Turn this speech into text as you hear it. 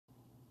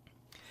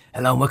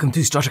Hello and welcome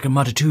to Star Trek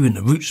Armada II in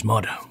the Roots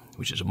mod,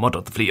 which is a mod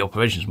of the Fleet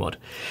Operations mod.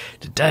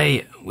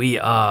 Today we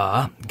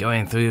are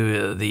going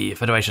through the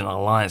Federation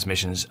Alliance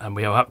missions and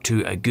we are up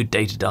to A Good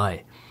Day to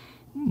Die.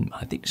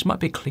 I think this might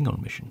be a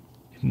Klingon mission.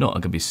 If not,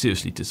 I'm going to be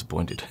seriously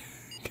disappointed.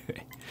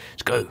 Okay,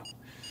 let's go.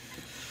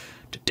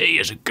 Today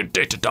is a good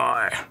day to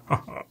die.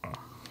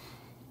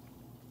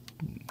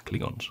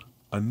 Klingons.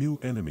 A new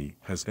enemy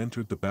has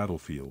entered the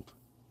battlefield,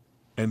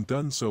 and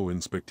done so in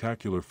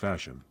spectacular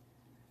fashion.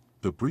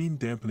 The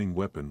breen-dampening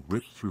weapon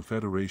ripped through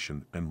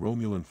Federation and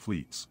Romulan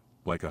fleets,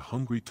 like a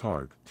hungry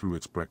targ through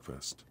its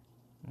breakfast.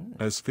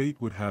 As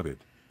fate would have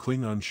it,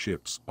 Klingon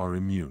ships are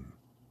immune.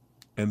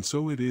 And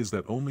so it is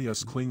that only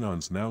us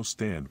Klingons now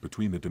stand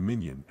between the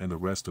Dominion and the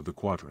rest of the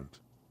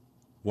quadrant.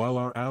 While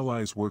our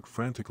allies work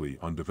frantically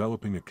on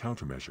developing a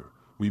countermeasure,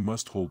 we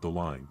must hold the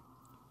line.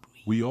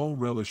 We all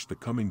relish the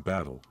coming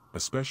battle,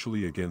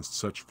 especially against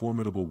such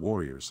formidable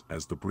warriors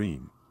as the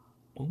Breen.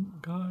 Oh my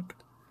god.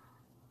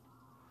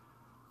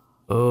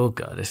 Oh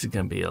god, this is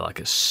going to be like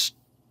a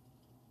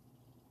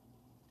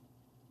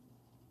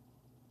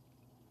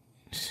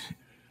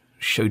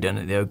showdown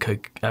at the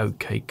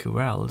OK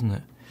Corral, isn't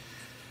it?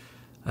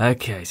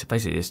 Okay, so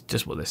basically it's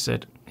just what they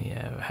said.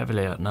 Yeah, we're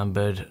heavily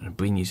outnumbered, and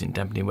Breen using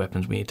dampening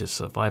weapons. We need to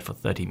survive for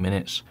 30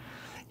 minutes.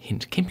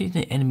 Hint, keeping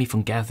the enemy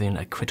from gathering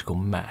a critical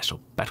mass of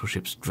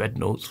battleships,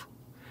 dreadnoughts,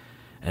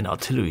 and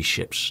artillery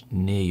ships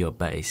near your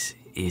base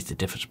is the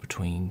difference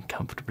between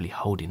comfortably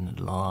holding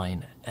the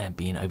line and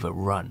being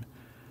overrun.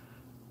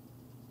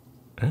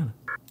 Oh.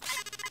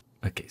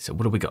 Okay, so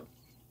what do we got?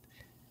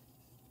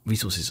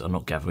 Resources are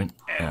not gathering.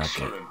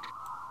 Excellent. Okay.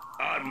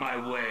 On my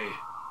way.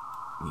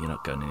 You're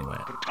not going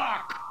anywhere.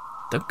 Talk.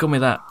 Don't call me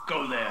that.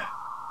 Go there.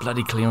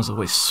 Bloody Klingons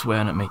always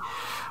swearing at me.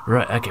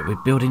 Right, okay, we're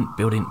building.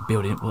 What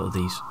are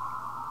these?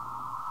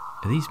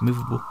 Are these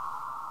movable?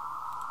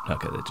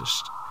 Okay, they're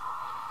just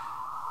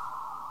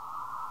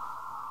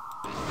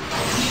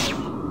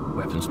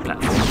weapons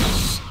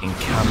platforms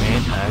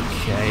incoming.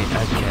 Okay,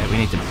 we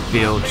need to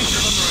build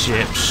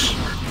ships.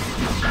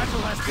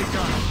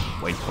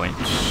 Waypoint.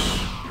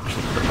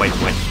 Actually, put the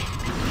waypoint.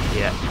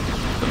 Yeah.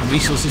 Got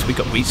resources, we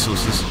got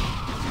resources.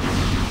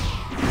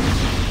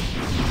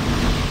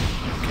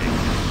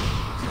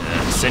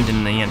 Okay.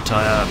 Sending the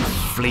entire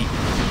fleet.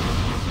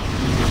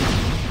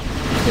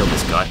 Kill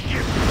this guy.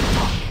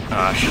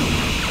 Ah,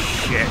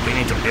 shit, we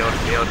need to build.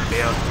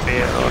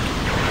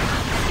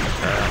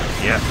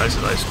 Yeah, those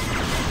are those.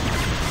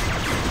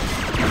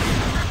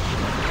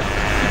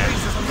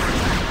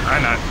 I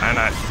know.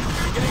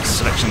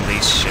 Selection of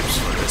these ships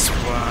for this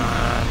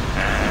one,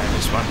 and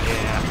this one,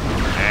 yeah.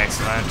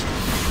 Excellent.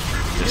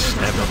 Just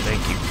everything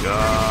you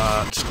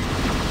got.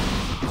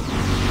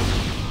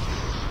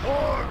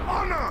 For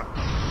honor!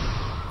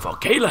 For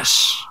Kalis!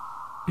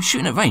 He's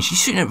shooting at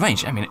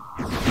range. I mean,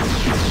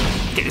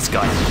 get this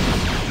guy.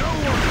 No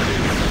one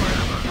lives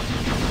forever.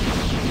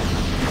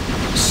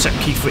 Except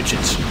Keith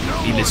Richards.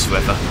 He lives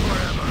forever.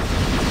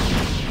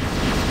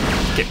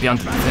 Get beyond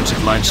the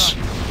defensive lines.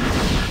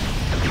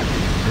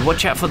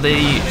 Watch out for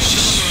the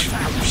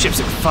ships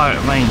that can fire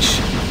at range.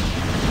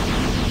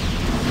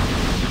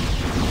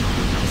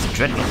 There's a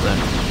dreadnought there.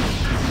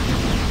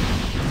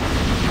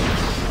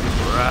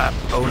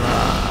 Rapola.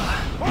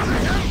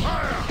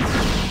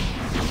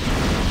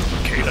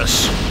 Kalis.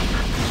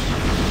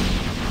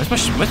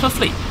 Where's my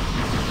fleet?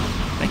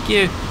 Thank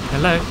you.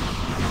 Hello.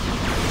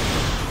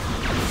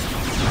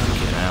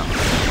 Get out.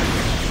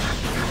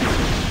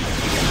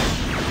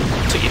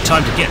 Took your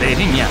time to get there,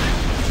 didn't ya?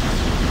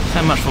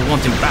 So much for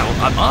wanting battle.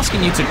 I'm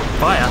asking you to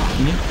fire.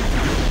 Can you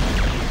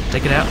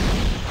take it out?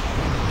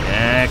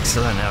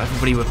 Excellent. Now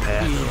everybody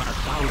repair.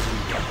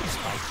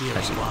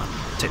 Actually,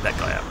 take that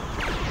guy out.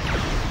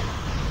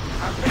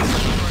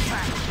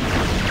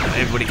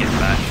 Everybody get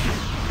back.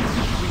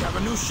 We have a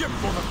new ship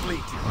for the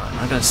fleet. Right,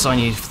 I'm going to assign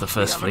you for the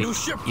first fleet.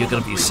 You're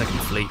going to be the second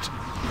fleet.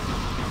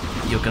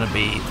 You're going to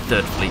be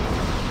third fleet.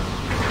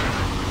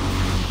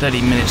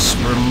 30 minutes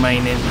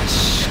remaining.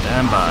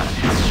 Stand by.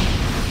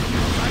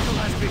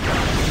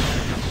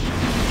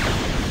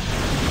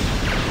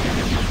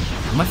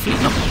 My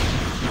fleet not.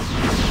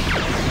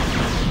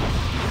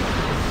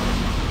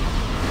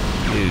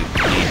 You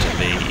need to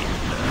be.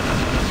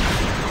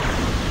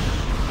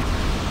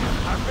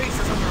 Our base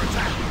is under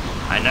attack.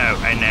 I know.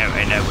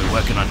 We're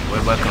working on it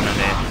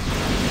there.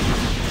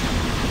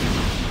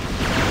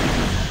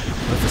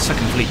 Where's the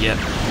second fleet yet?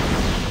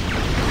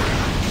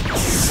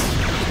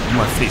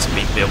 My fleet's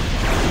being built.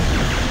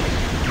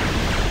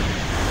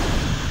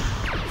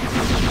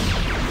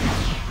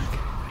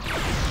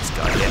 This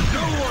guy here.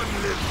 No one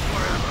lives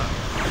forever.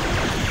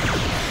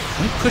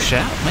 Can we push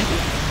out, maybe?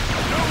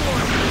 No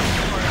one lives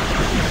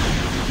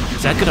forever.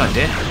 Is that a good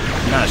idea?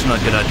 No, it's not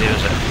a good idea,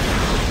 is it?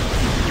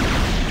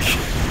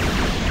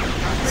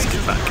 Let's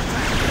get back.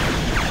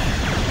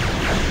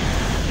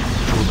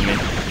 Pull them in.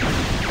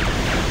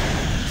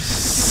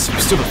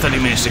 We've still got 30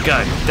 minutes to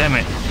go. Damn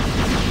it. We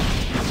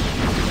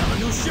have a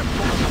new ship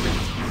for the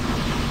fleet.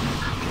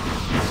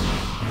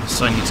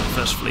 Assign you to the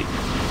first fleet.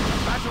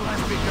 Battle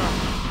has begun.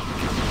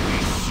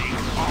 We seek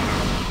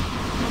honor.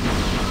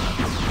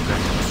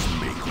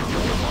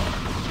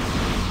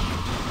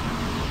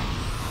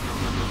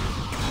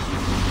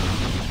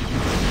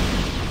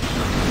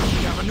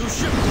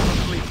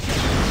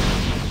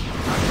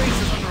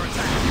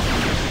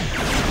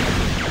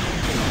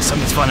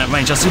 Something's fine at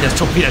range. I see those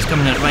torpedoes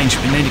coming at range.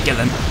 We need to get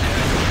them.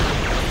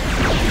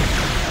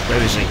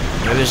 Where is he?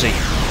 Where is he?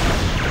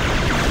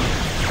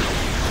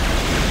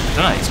 I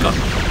don't know, he's got...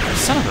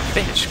 Son of a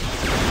bitch.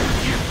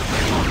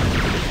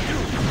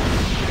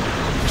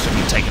 Should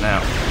be taken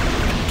out.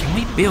 Can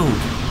we build?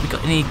 We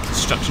got any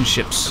construction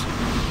ships?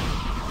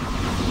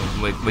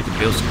 We can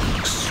build some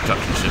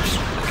construction ships.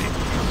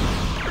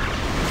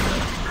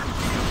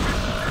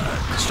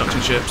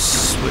 Construction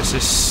ships. What's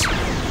this?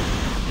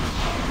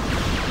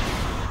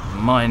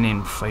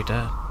 Mining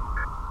freighter.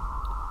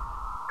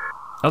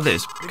 Oh,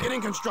 there's.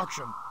 Beginning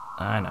construction.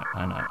 I know.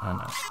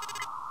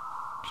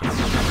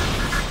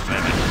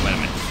 Wait a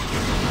minute.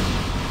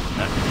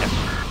 No,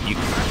 you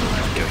go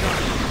here.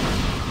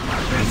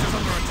 Our base is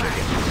under attack.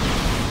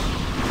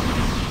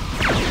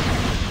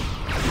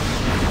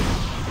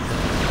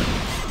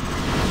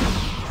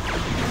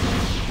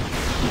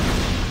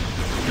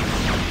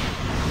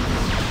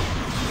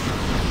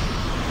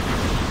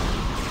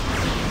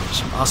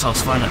 Some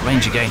arseholes flying at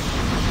range again.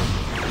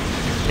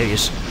 There he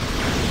is.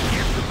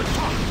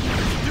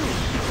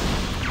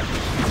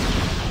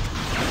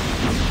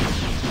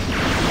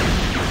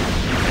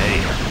 Hey,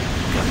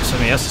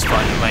 something else is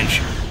flying at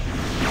range.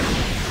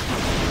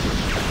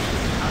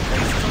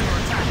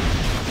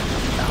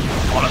 Oh,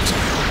 bollocks.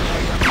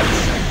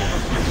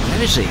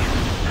 Where is he?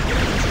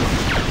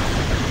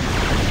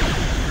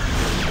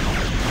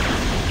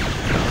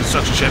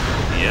 Construction ship.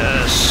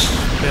 Yes.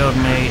 Build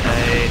me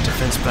a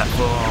defense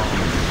platform.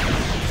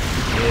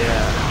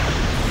 Yeah.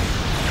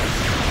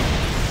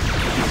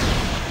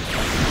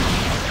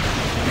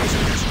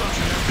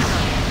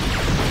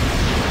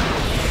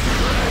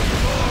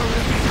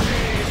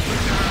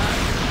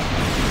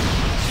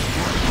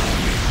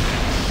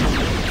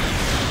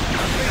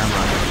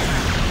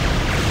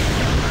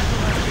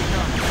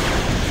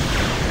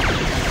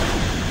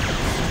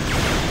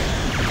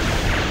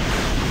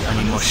 I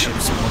need more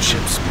ships.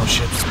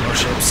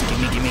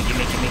 Gimme.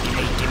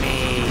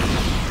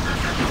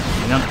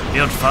 You don't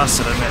build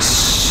faster than this.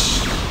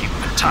 You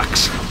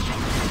attacks.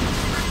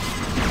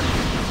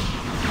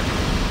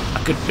 I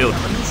could build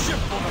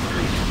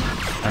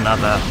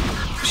another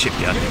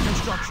shipyard.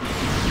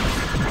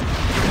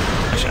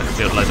 Actually, I could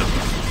build loads of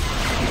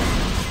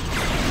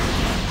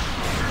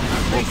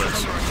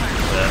warbirds.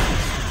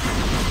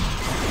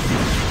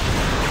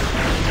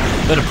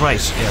 Better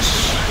price, yes.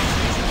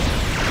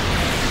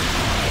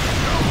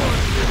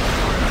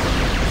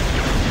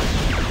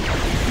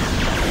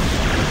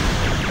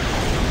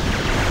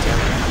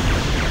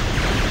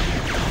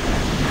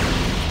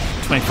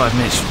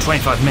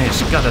 $25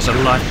 minutes. God, that's a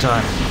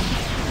lifetime.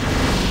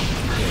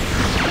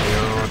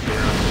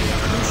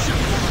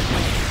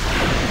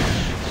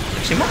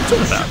 See what I'm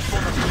talking about?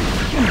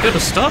 You want to build a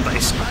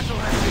starbase?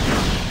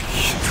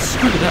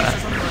 Screw that.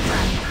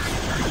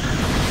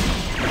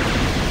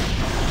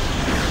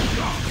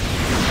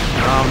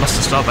 Oh, I lost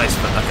the starbase,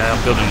 but okay, I'm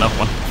building another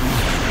one.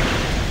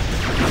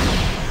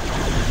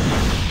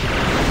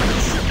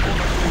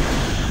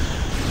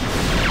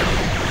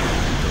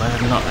 Do I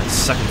have not? That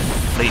second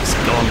fleet's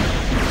gone.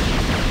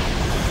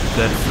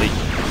 Third fleet.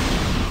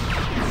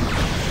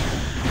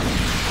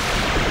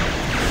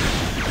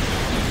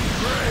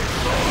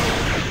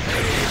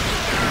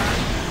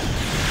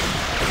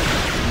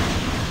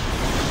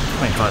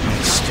 $25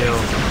 minutes still.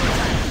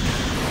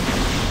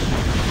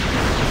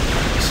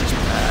 This is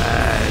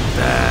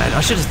bad.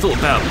 I should have thought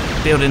about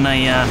building a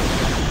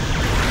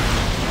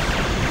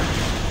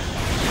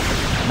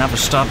another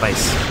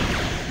starbase.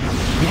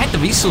 We had the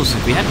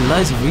resources. We had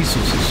loads of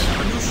resources.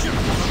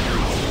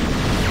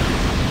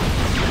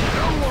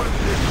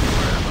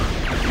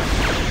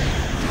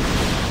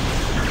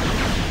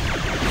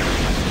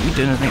 Are we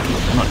doing anything?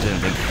 We're not doing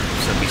anything.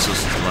 So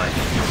resources like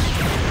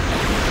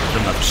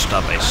another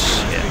starbase.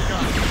 Yeah.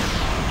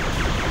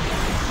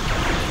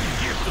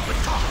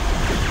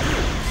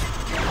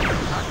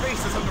 Our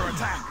base is under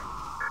attack.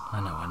 I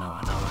know. I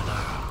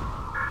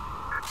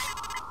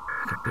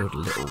could build a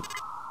little.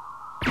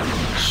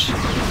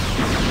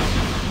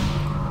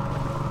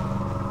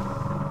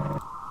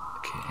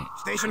 Okay.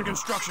 Station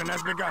construction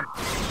has begun.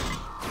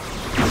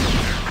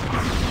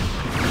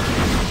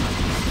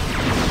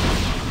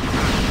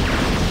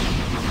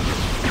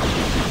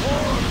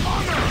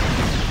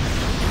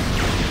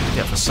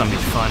 Yeah, for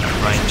somebody to find out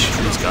range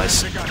for these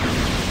guys.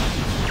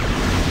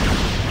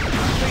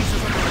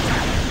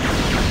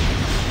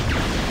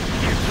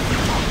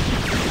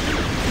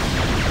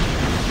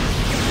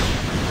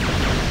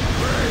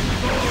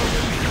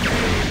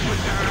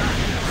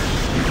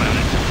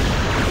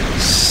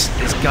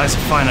 These guys are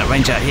fine at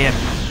range out here.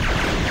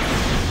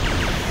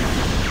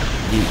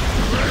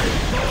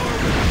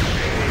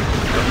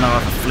 Got no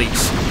other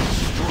fleets.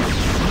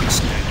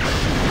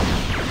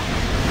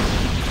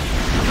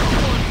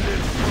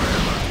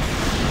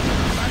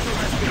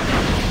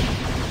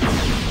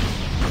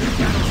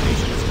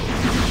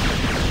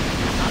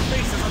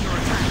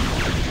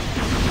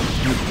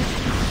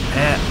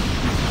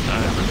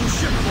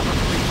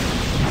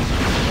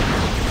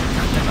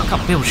 I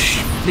can't build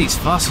fleets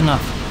fast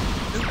enough.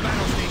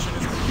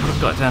 What have I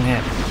got down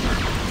here?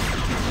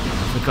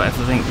 We've got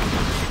everything.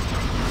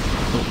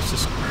 Oh, it's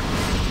just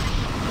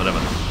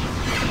whatever.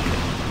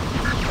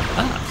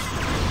 Ah,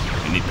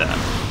 we need that.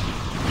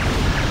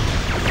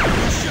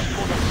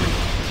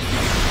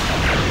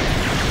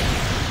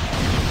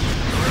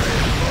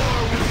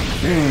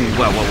 Ooh,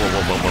 whoa!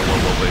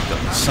 We've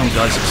got some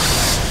guys.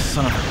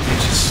 Son of a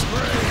bitches.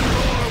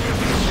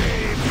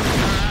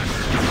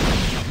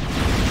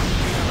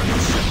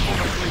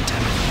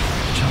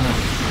 Damn it!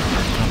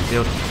 I'm trying to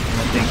build.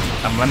 I think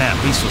I'm running out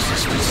of resources.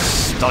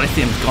 Star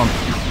lithium's gone.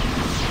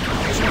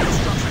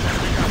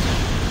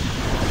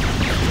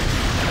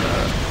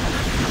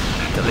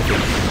 The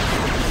lithium.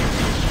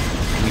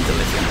 We need the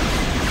lithium.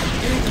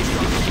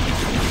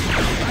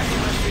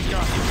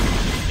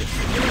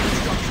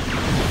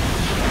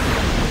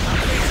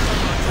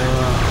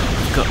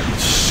 I've got.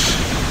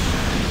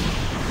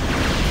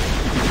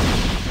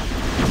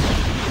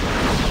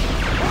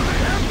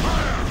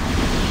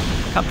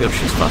 Can't build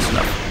ships fast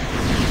enough.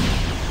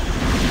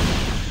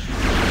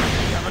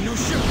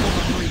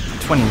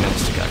 20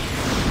 minutes to go.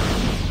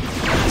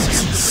 This is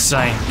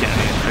insane,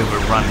 getting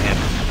overrun here.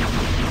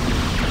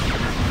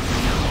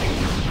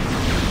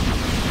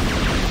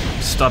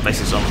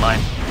 Starbase is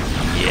online.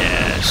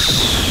 Yes.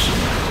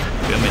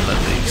 Let me let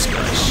these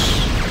guys.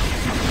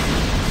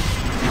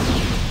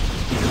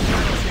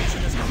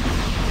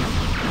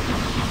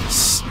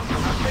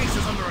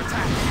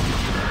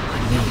 I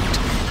need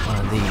one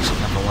of these,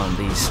 another one of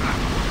these.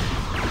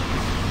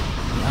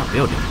 We are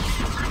building.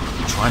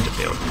 I'm trying to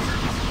build.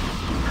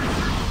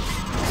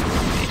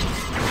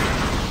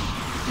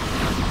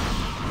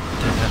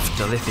 Don't have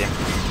the lithium.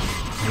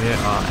 We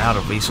are out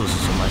of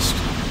resources almost.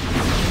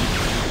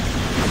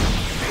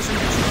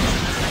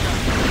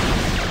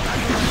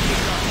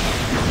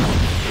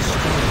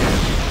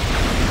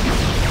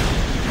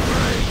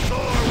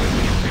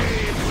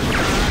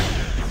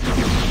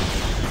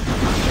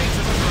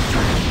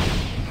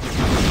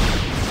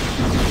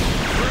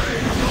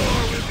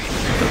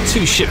 Got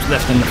 2 ships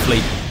left in the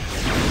fleet.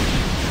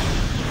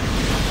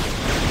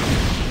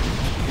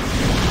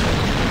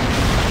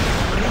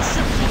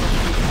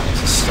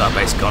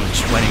 Starbase gone,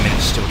 20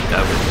 minutes still to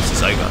go, this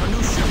is over.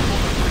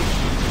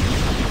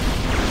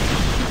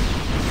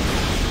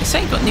 It's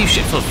saying got new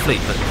ships for the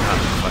fleet, but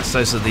Christ,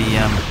 those are the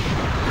I'm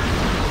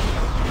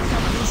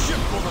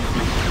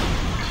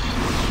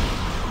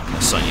gonna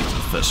assign you to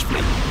the first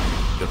fleet.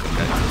 You're gonna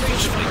go to the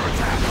first fleet.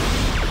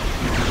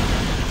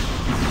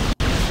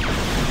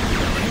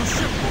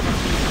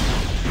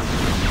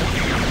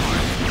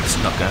 It's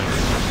not going,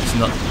 it's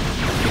not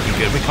looking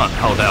good. We can't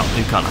hold out,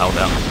 we can't hold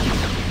out.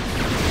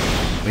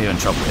 We're in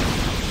trouble here.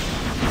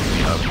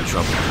 We are in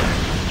trouble.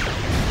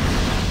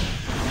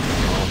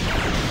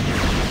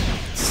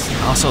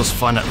 Arseholes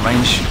fine at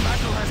range.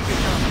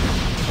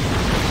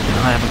 And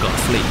I haven't got a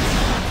fleet.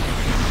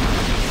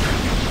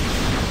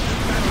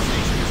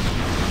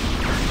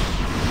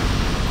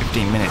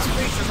 15 minutes.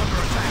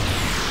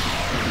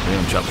 We're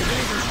in trouble.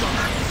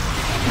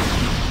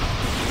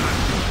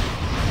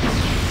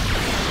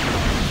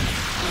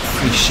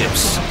 Three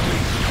ships.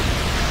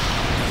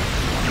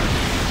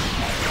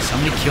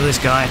 Somebody kill this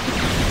guy.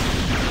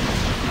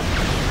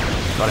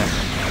 Got him.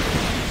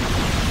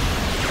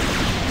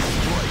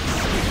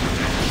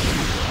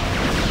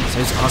 So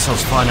those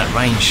arseholes fine at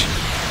range.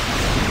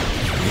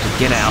 We need to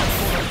get out.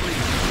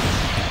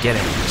 Get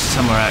him.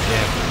 Somewhere out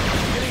here.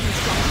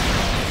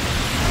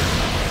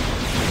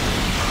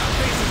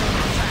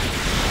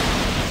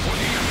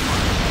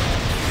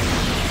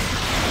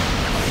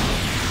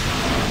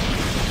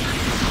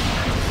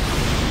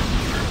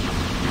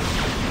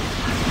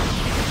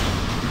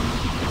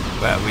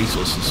 We're out of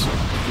resources.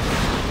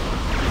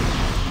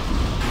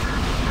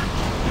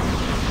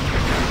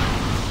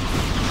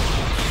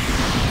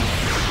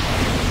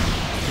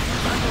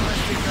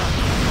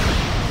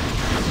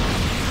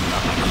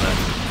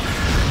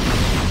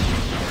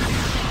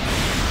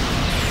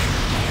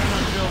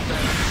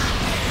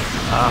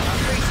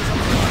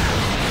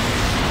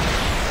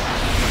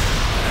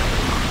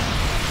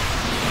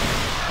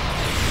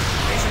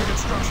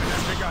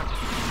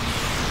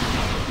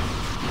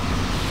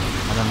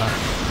 I don't know.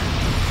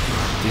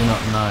 Do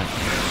not know.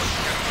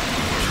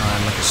 Try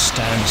and make a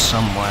stand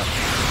somewhere.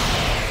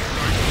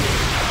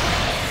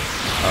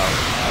 Oh,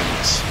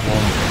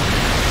 swarm.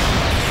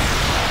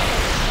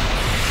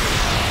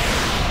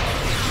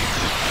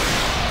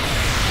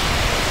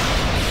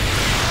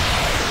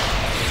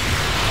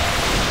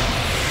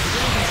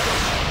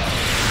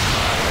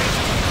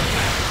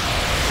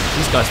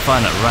 These guys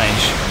fine at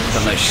range.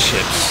 Got no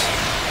ships.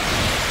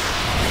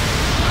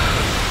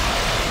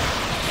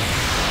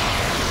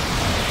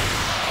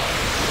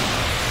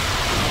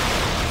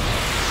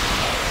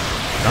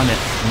 Done it.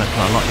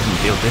 I'm not even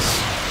build this.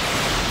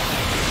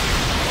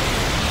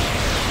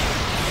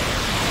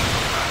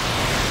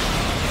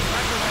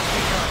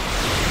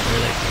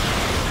 Really?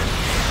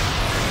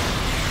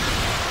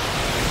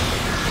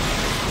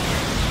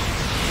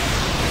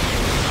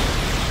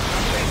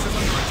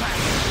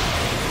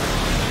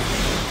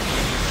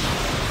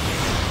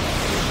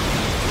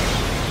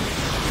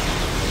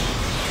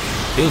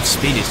 Build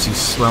speed is too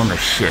slow on the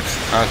ships.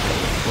 Okay,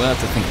 we'll have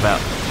to think about...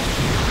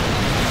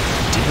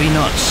 Did we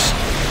not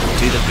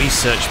do the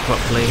research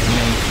properly? I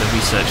mean, the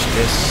research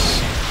this...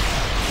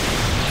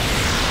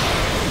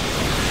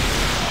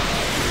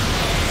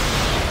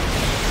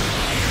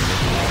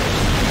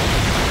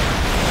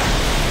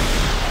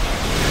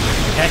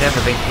 We had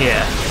everything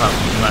here, apart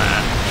from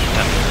that.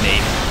 That we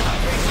need.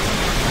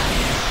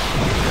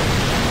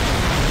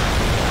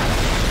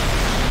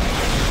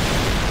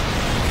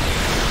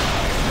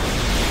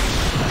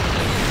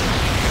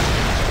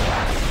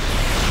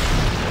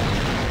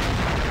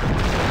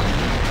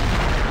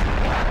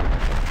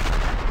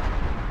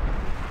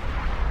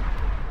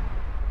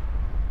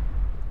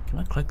 Can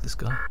I cloak this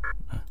guy?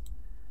 No.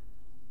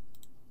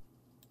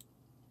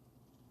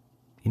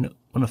 You know,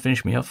 want to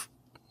finish me off?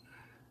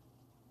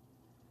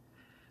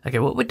 Okay,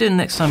 what we're doing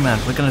next time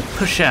round, we're going to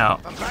push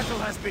out. The battle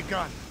has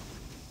begun.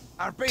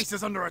 Our base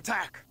is under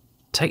attack.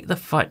 Take the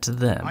fight to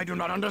them. I do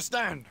not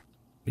understand.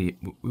 We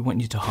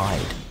want you to hide.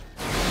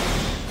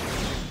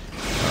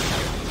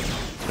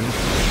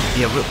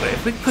 Yeah,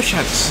 if we push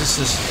out,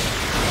 just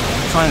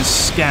try and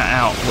scout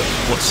out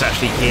what's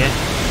actually here.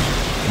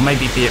 Or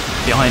maybe be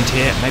behind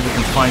here. Maybe we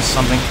can find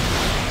something.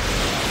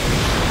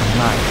 I don't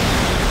know.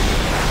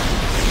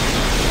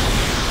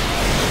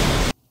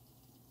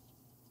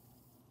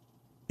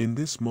 In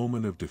this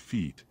moment of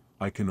defeat,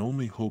 I can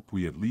only hope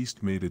we at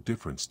least made a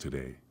difference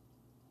today.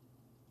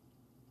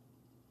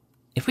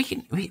 If we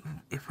can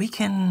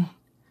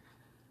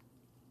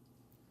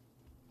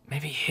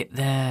maybe hit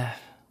their,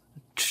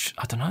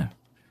 I don't know.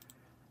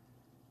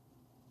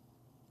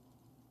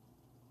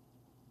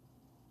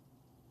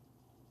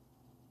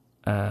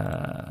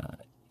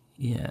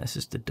 Yeah, this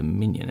is the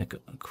Dominion. They've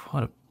got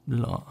quite a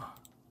lot.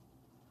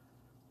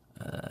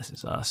 This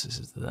is us. This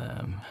is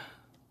them.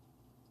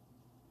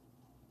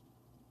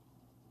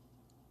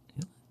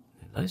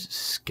 Those are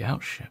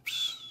scout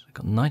ships. They've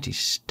got 90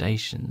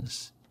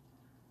 stations.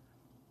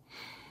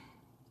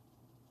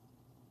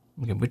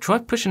 Okay, we try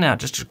pushing out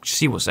just to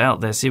see what's out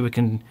there, see if we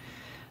can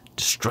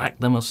distract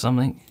them or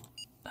something.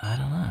 I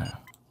don't know.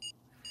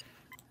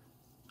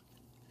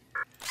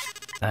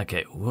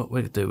 Okay, what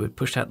we'll do, we'll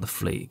push out the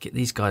fleet, get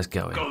these guys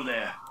going. Go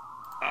there.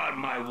 On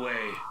my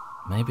way.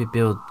 Maybe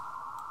build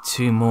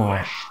 2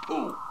 more.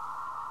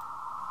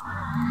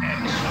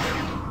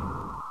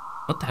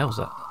 What the hell's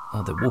that?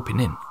 Oh, they're warping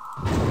in.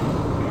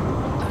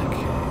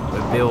 Okay,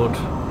 we'll build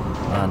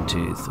 1,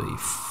 2, 3,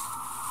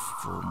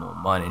 4 more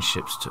mining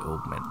ships to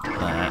augment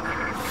that.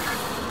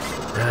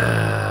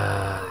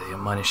 You're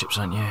mining ships,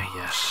 aren't you?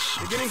 Yes.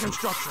 Beginning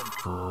construction.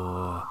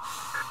 4.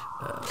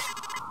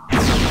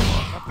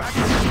 The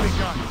battle has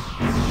begun.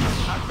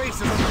 Our base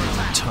is under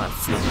attack. Entire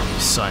fleet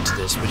assigned to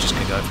this. We're just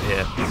going to go over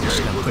here. We're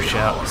just going to push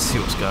out, see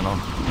what's going on.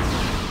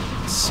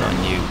 Assign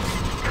you. Do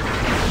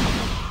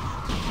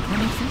I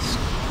need this?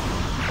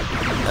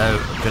 Oh,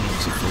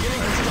 goodness.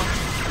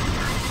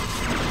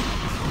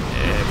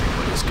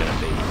 Everybody's going to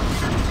be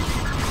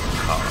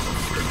part of the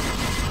fleet.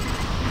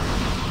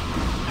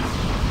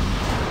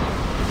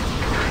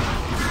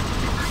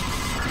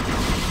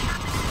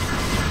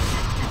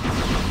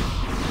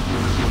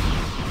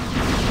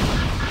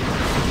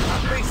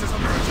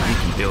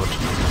 Build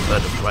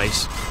bird of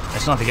race.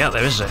 There's nothing out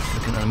there, is there?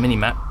 Looking at the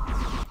mini-map.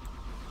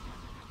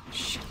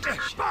 Shit.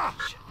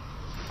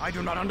 I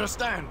do not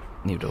understand.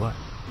 Neither do I.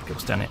 Okay,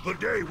 what's down here? The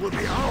day will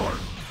be ours.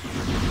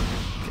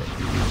 Okay.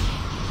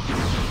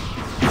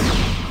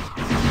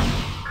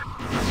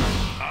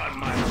 On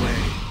my way.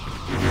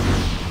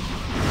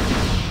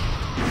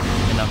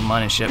 Another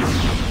mining ship.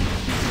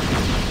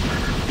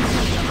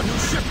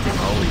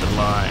 Hold the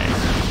line.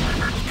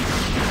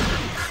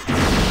 The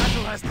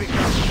battle has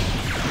begun.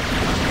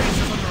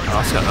 Oh, I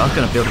was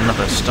going to build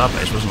another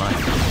starbase, wasn't I? We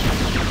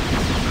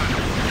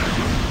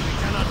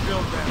cannot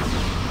build them.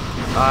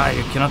 Ah,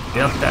 you cannot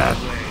build that.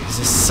 Is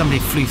this somebody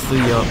flew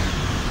through your...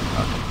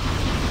 Okay.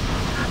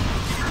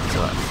 It's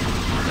alright.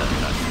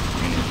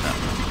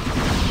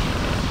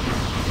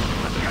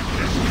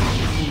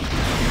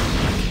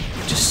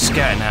 Just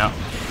scouting out.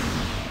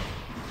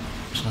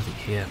 There's nothing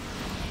here.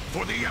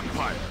 For the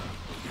Empire.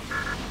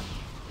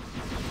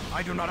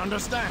 I do not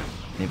understand.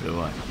 Neither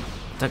do I.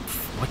 Why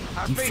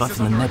do you fly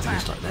from the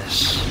nebulas like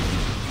this?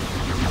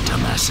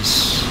 Dumbasses.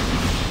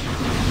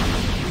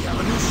 We have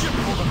a new ship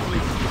for the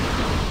fleet.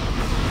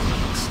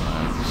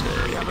 Excellent.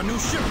 We have a new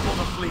ship for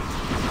the fleet.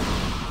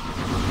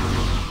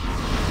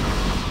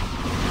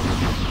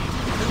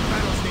 This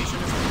battle station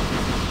is...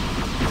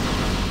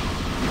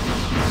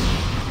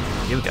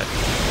 Here we go.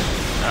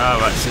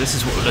 Alright, so this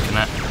is what we're looking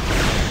at.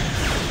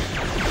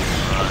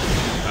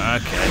 Right.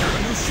 Okay. We have a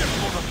new ship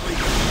for the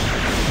fleet.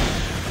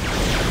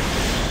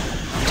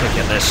 Take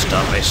out their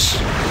starbase.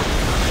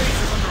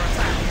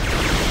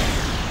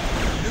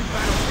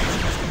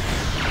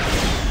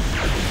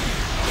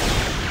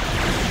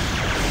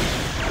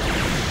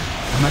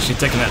 I'm actually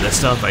taking out their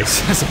starbase.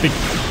 That's a big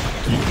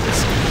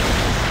risk.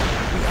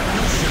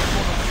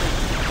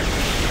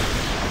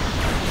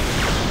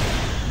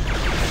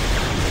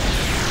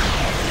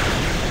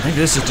 Maybe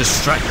this is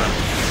distract them.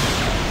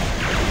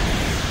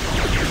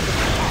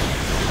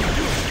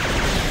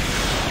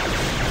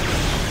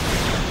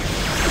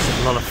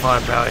 lot of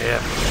firepower here.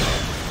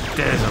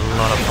 There's a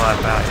lot of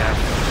firepower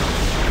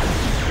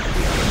here.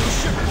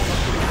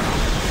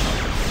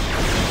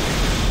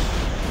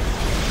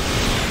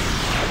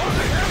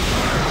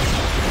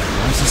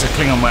 This is a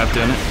Klingon way of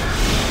doing it.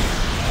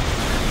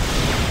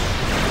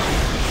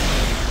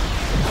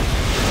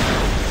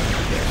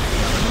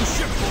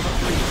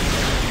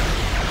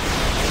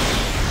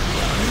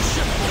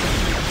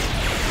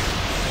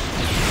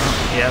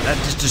 Yeah, that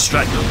just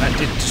distracted them. That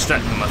did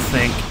distract them, I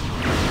think.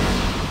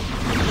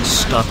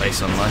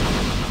 Starbase online.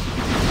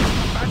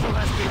 Battle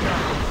has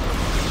begun.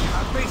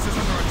 Our base is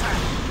under attack.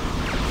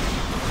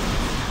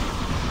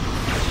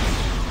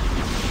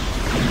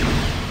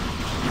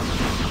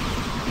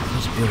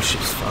 Let's build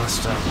ships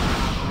faster.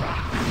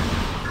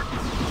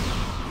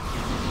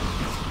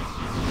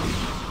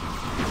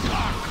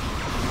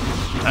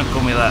 Don't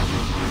call me that.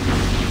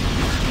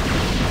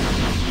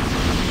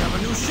 We have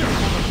a new ship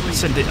for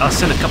the fleet. I'll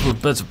send a couple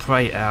of birds of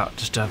prey out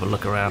just to have a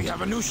look around We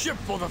have a new ship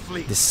for the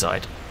fleet. this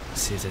side.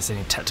 See if there's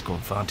any tactical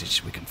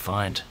advantage we can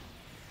find.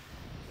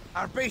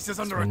 Our base is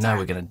under We attack. know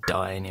we're going to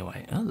die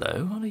anyway.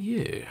 Hello, what are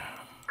you?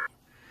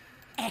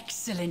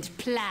 Excellent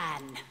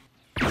plan.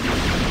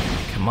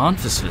 Command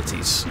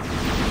facilities. A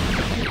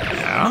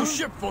Yeah? new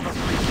ship for the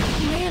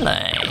fleet.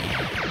 Really?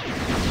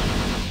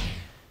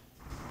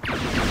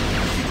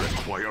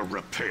 Require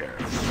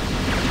repairs.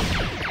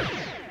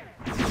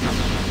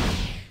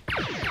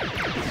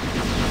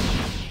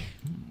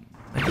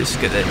 Maybe this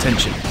will get their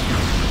attention.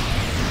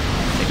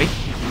 Maybe.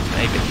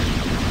 Maybe.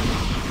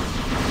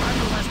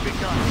 Battle has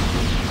begun.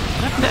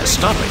 What happened to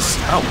Starbase?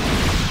 Oh,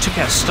 took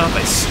out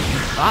Starbase. You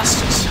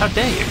bastards. How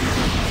dare you? We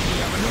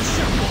have a new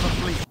ship for the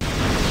fleet.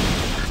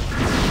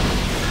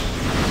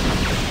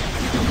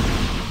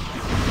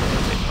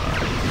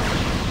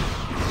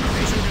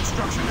 Station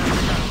construction has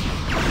begun.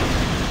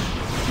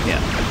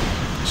 Yeah.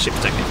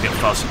 Ship's taking a bit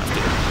fast enough,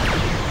 dude.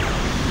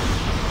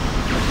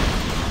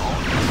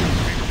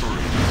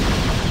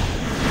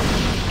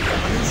 We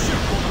have a new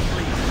ship for the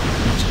fleet.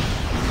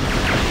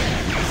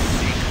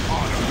 Seek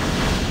honor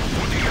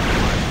for the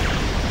Empire.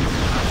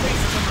 Our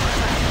base is under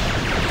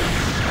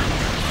attack.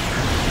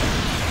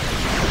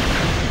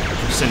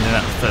 Sending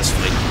out the first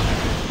fleet.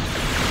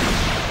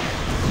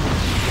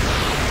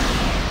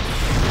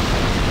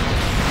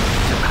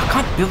 I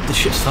can't build the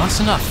ships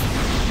fast enough.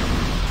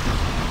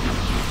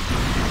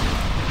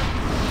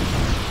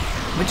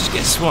 We just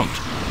get swamped.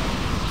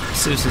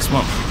 Seriously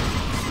swamped.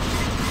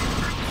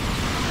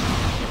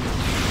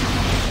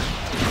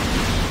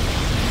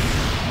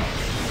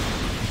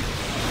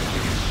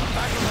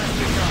 Battle has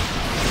begun.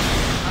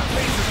 Our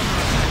base is under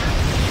attack.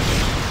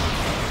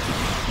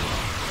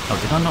 Oh,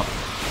 did I not?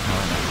 No,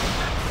 no.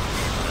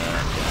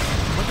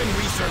 Weapon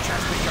research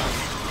has begun.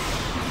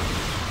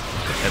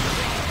 Got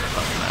everything.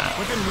 Apart from that.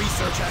 Weapon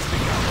research has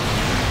begun.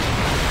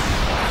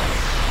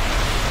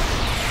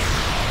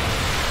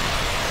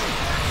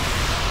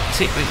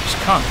 See, we just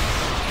can't We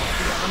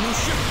have a new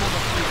ship for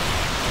the fleet.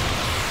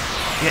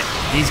 get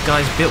these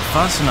guys built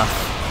fast enough.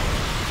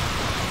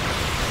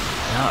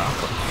 No,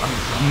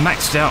 I'm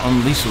maxed out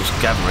on resource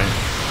gathering.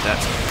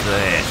 That's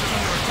clear.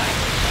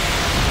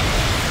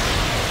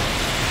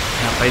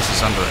 Our base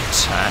is under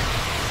attack.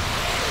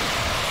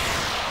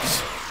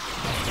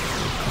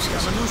 We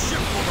have a new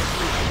ship for the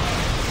fleet.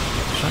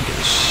 Try and get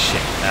this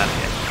shit out of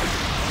here.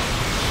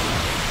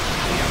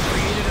 We have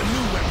created a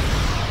new weapon.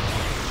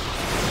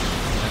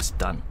 That's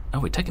done. Oh,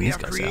 we're taking We these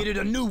have guys created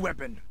a new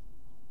weapon.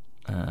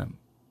 out.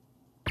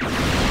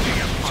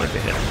 It's over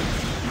here. We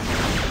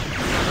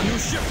have a new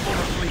ship for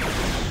the fleet.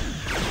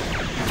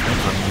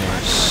 25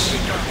 minutes.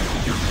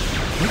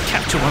 Can we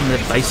capture one of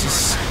their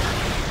bases?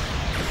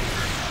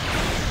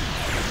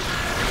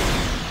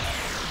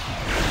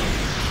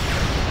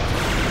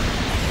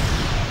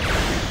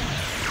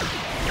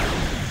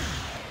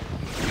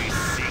 We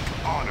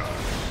seek honor.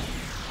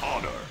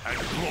 Honor and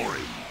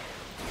glory.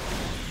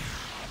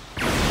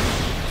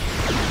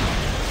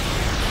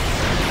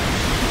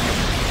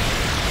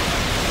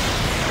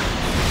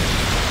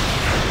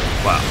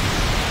 Wow.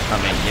 I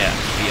mean, yeah,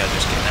 we are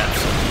just getting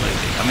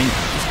absolutely. I mean,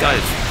 these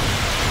guys.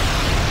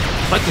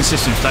 Cloaking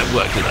systems don't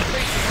work, do they?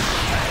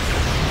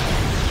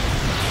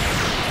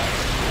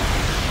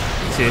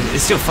 See,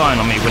 it's still fine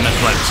on me when they're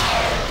cloaked.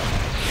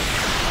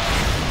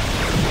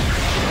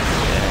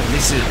 Yeah,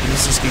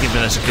 this is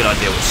giving us a good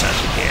idea what's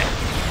actually here.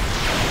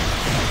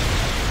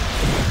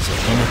 So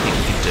anything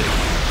we can do.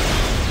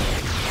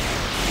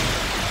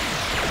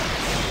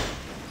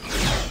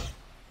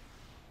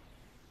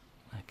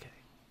 Okay.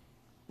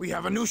 We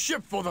have a new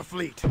ship for the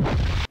fleet.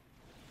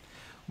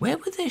 Where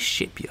were their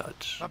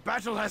shipyards? The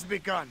battle has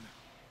begun.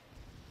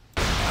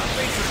 Our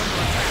base is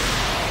under attack.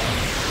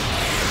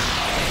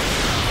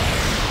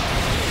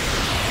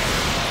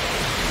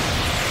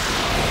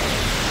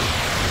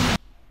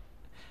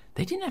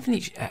 They didn't have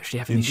any, actually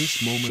have In any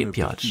this moment of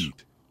shipyards.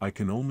 defeat, I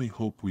can only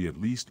hope we at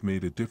least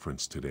made a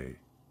difference today.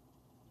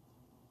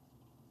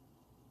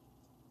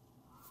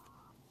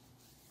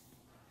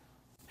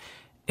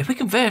 If we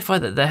can verify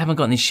that they haven't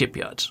got any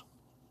shipyards.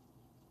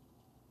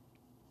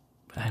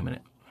 Hang a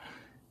minute.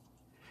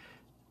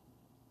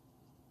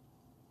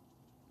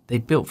 They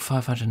built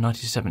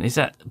 597. Is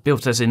that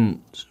built as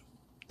in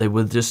they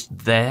were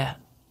just there?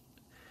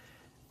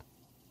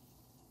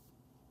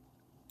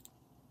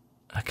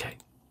 Okay,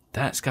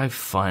 let's go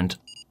find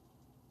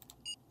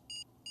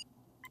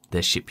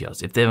their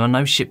shipyards. If there are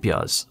no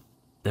shipyards,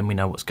 then we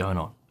know what's going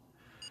on.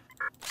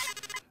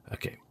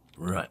 Okay,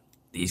 right.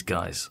 These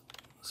guys.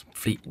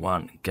 Fleet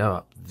 1, go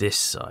up this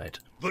side.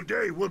 The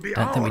day will be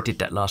Don't think we ours. did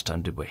that last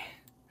time, did we? Okay,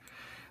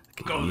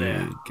 Go you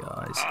there.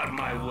 guys On are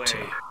my going way. to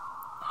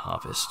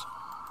harvest.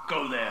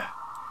 Go there.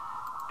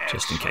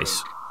 Just in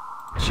case.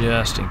 Excellent.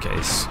 Just in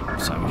case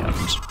something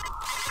happens. The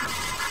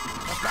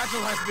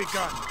battle has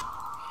begun.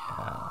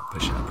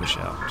 Push out, push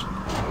out.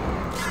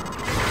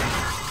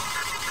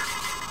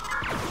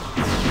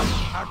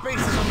 Our base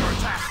is under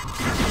attack.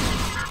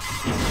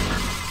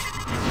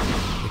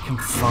 We can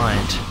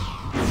find...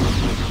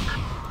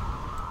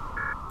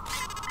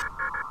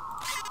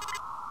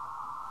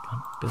 Come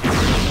on, build this.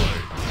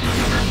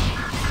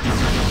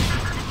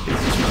 Build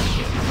this right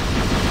here.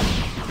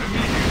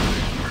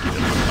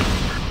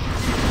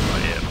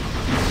 Right here.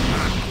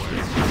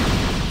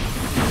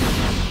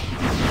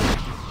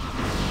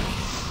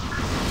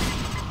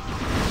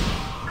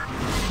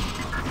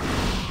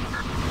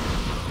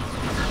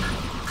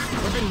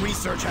 Weapon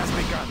research has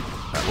begun.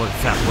 Right, what we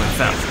found, what we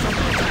found.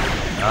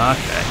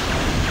 Okay.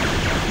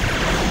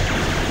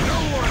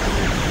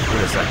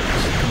 What is that?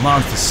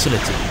 Command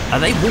facility. Are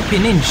they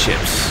warping in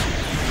ships?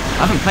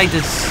 I haven't played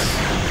this...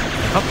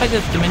 Have I played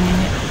this Dominion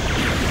yet?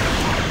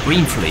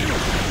 Green Fleet.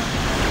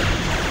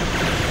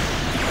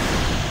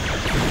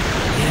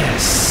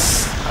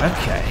 Yes.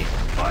 Okay.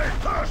 I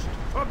thirst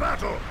for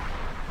battle.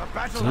 The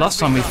battle So has last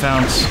time we begun.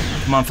 found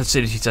command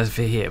facilities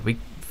over here. We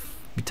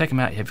take them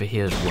out over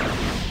here as well. We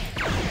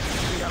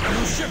have a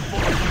new ship for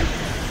the fleet.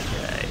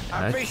 Okay.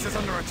 Our Okay. base is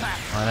under attack.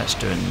 Right, that's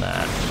doing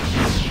that.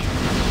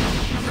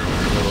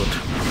 Lord.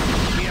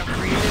 We have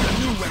created a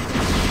new weapon.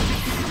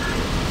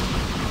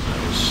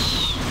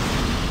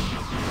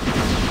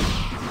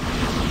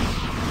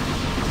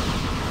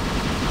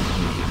 We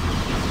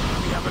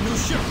have a new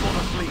ship for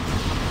the fleet.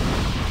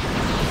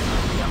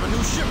 We have a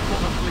new ship for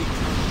the fleet.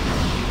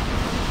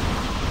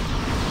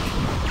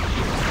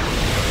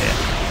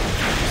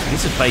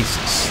 These are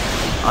bases.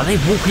 Are they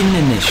warping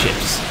in their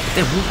ships? If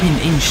they're warping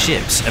in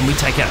ships and we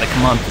take out the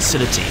command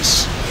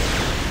facilities,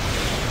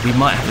 we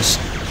might have a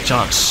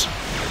chance.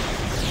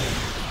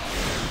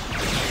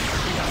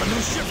 We have a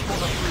new ship for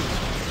the fleet.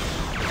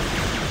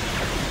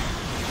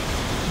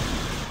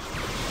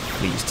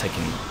 Fleet's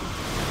taking...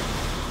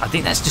 I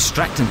think that's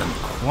distracting them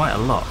quite a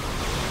lot.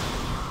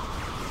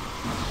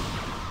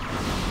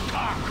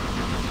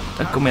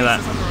 Don't call me Our that.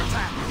 base is under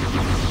attack. The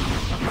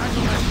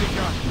battle has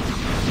begun.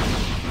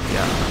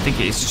 Yeah, I think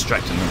it is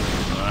distracting them.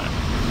 Alright.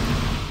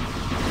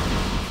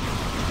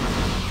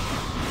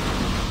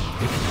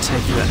 We can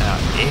take that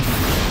out if...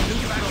 New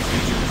battle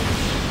station.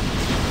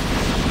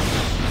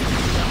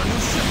 We have a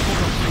new ship for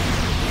the fleet.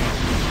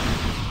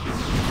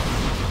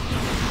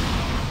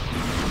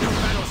 New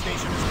battle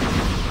station is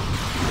coming.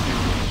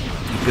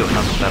 We built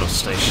another battle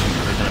station.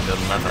 We're going to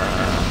build another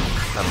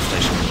battle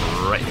station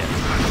right here.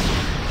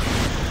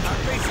 Our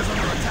base is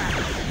under attack.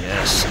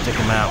 Yes, take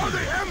them out. For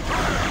the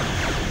Empire.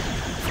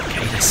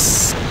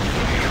 Yes.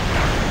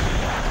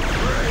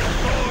 Brave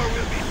Thor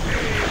will be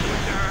paid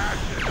with their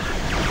ashes.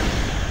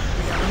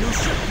 We have a new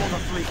ship for the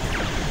fleet.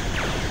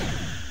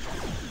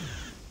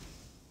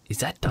 Is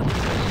that done?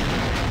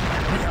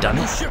 Have We we have done a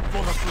new it? ship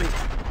for the fleet.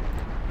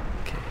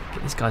 Okay,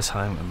 get these guys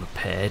home and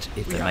repaired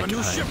if We they have a make it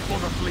new ship home.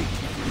 for the fleet.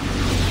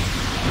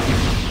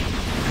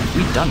 Have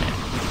we done it?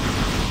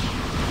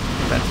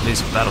 About to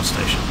lose a battle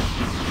station.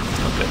 That's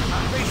not good.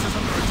 Our base is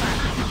under attack.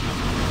 A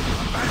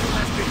battle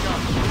has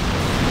begun.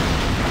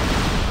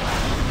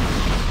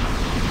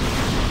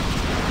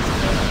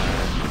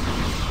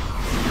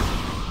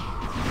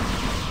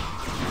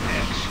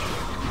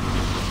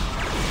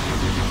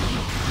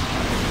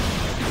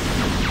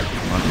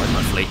 Come on, where's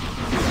my fleet?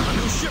 We have a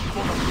new ship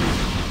for the fleet.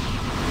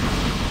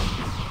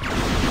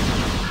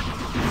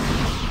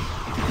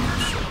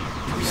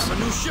 We have a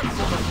new ship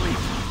for the fleet.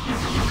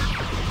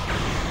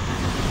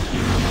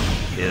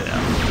 Yeah.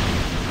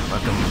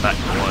 Welcome back,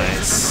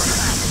 boys.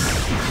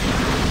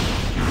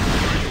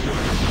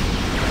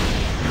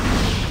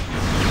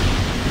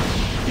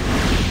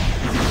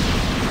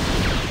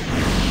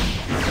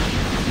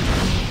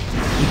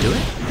 We do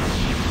it?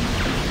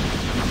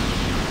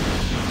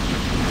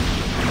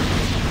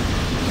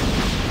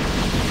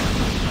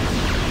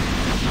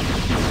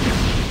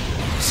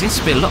 Seems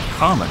to be a lot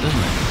calmer, doesn't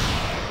it?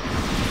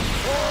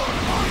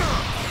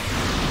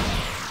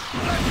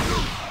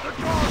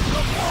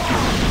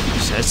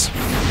 Says.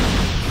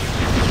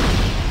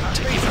 Our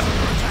Take base it is out.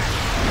 under attack.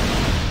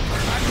 A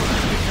battle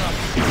has begun.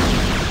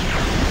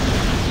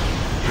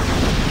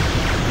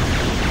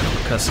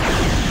 Because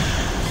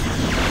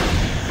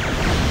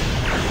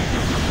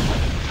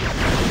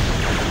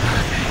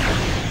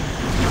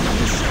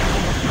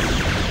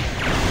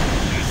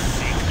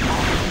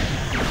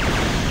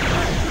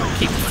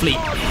keep the fleet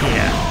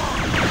here.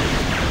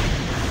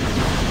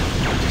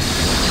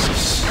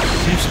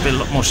 Seems to be a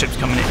lot more ships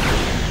coming in.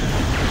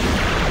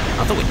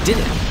 I thought we did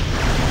it.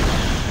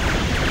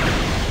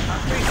 Our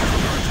base is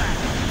under attack.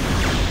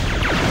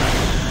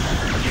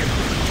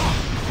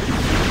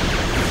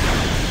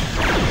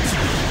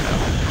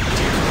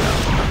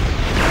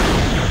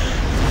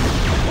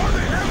 For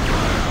the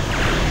Empire!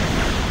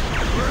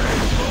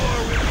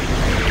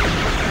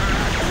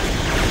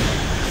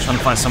 Trying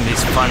to find somebody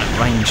who's fine at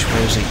range.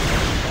 Where is he?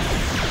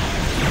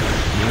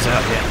 He's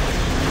out here.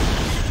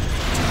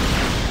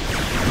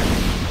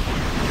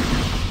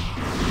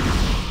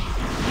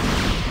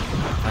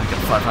 I've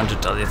got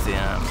 500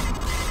 lithium.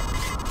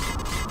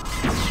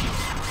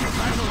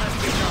 Battle has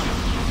begun.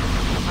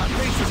 Our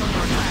base is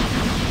under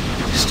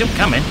attack. Still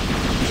coming.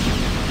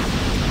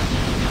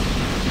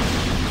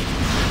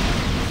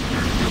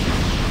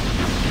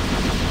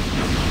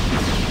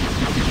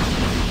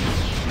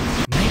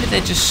 Maybe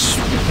they're just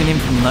swooping in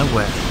from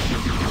nowhere.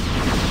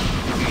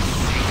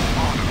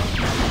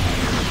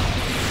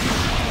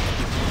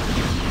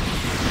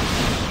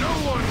 No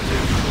one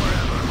lives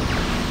forever.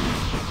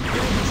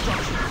 Getting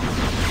instruction.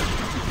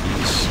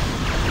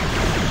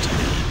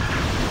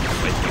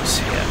 Wait, who's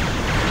here?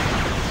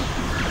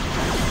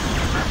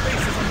 Our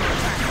base is under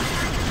attack.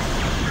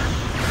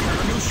 We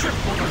have a new ship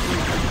for the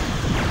fleet.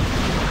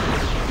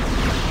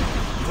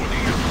 For the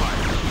Empire.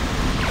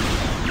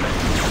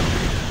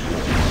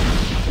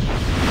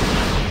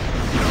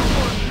 No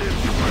one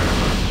lives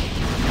forever.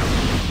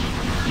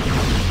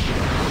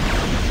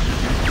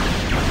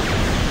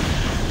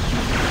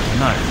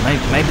 No,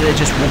 maybe they're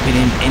just walking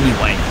in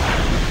anyway.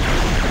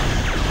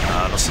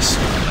 Lost this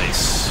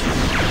base.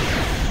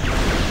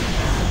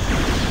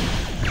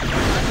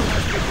 Battle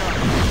has begun.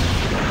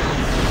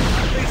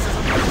 Our base is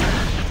under attack.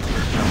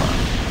 Come on.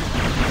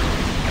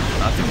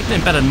 I think we're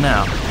doing better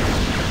now.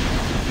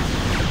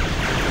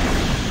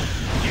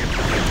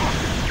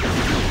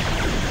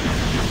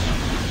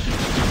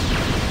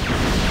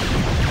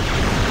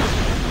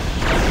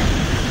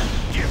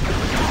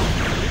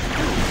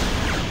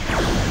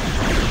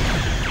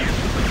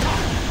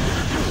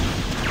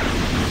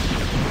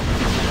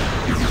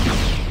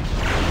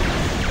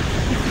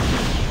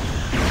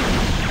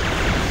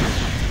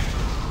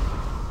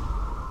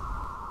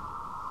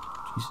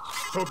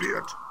 So be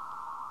it.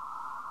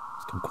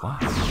 It's gone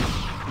quiet. Our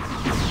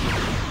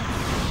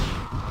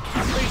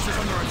base is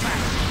under attack.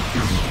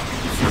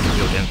 Before I can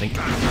build anything.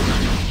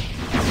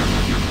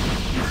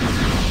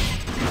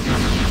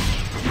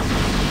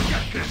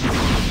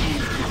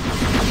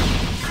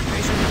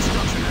 Basic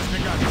instruction has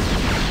begun.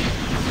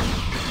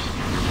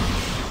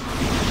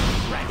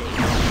 Battle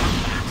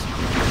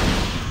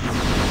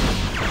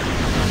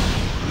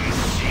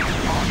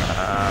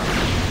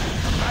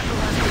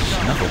has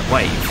begun. Another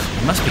wave.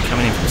 It must be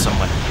coming in from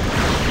somewhere.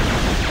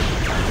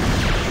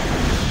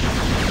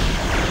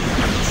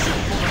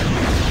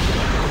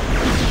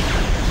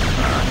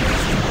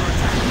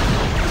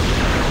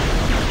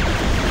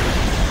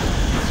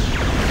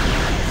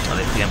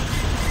 Lithium.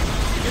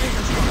 Getting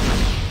instruction.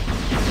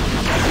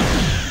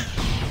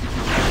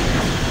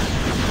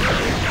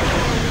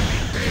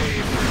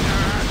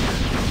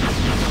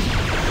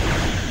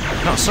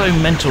 Not so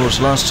mental as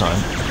last time.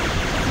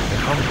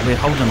 We're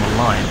holding the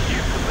line.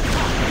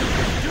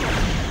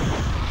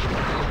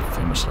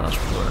 Famous last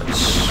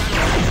words.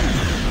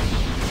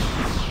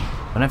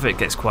 Whenever it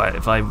gets quiet,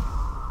 if I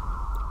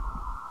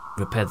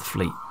repair the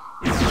fleet.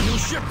 We have a new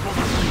ship for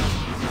the fleet.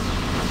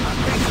 Our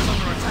base is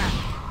under attack.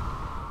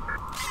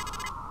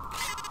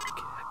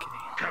 Okay.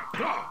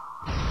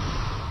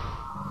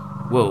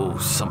 Whoa,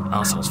 some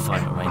arsehole's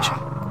fighting at range.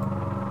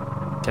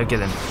 Go get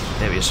him.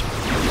 There he is. No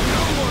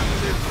one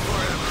lives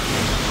forever.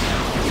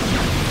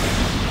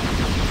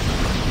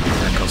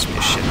 That cost me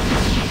a ship.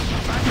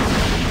 Battle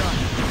has begun.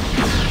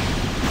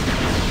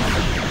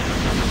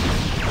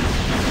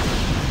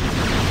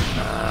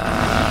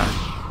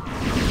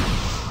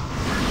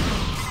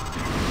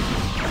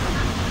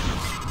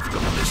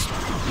 Forgot about this.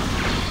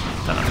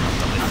 Don't have enough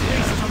done Our with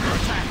base is under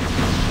attack.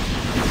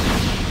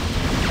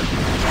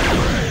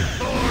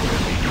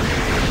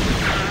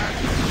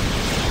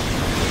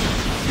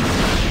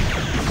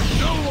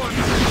 No one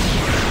lives forever.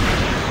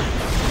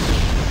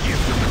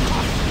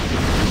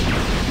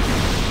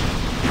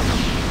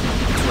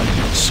 20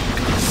 minutes.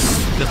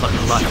 Feels like a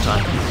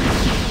lifetime.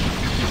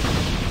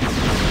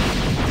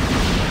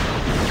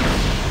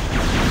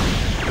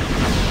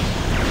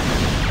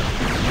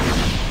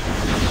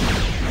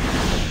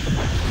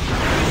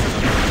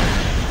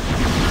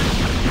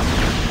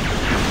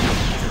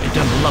 We're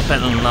doing a lot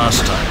better than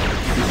last time. A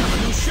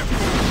new ship for the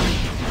fleet.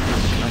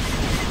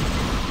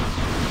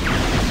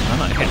 Why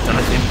not hit the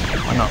lithium?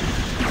 Why not?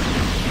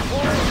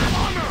 For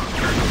honor.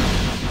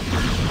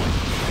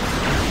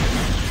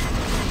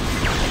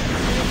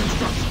 Getting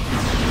instruction.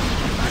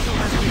 Battle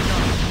has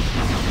begun.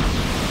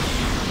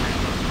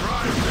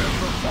 Drive them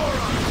before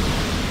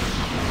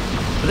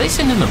us. Are they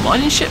sending a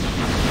mining ship?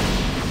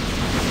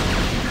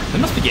 They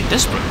must be getting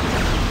desperate.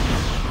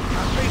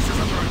 Our base is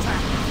under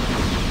attack.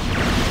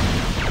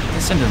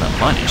 They're sending a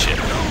mining ship.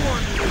 No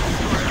one lives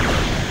forever.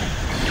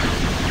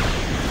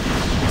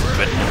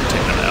 Dreadnought,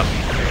 take that out.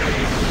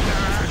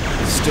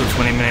 Still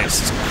 20 minutes.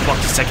 This clock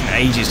is taking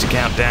ages to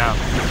count down.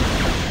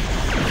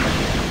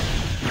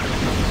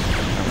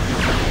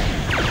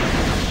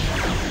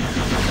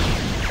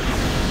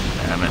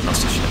 Damn it,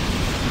 lost the ship.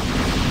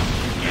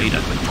 No, you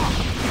don't.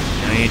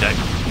 No, you don't.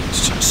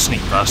 Just trying to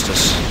sneak past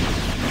us.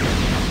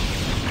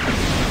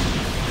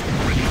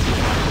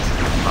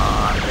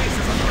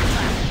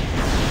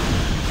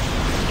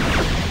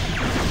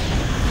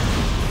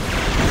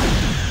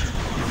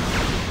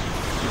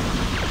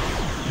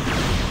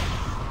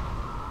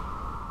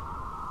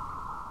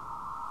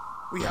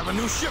 We have a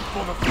new ship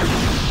for the fleet.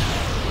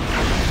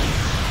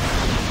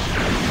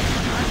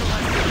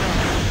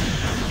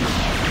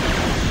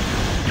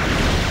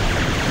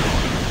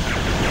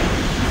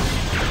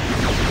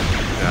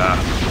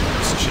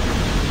 That's the ship.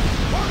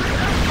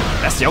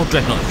 That's the old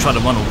dreadnought trying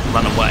to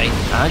run away.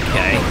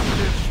 Okay.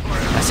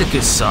 That's a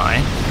good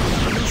sign.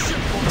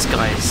 This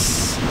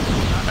guy's...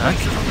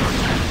 Okay.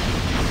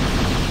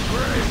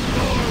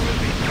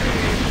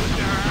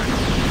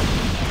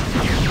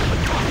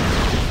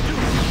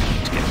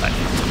 Back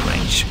into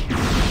range.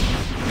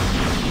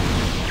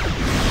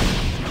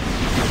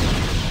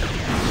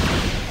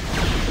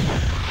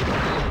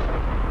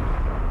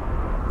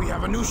 We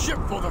have a new ship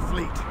for the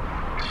fleet.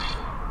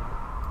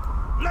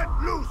 Let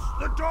loose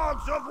the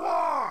dogs of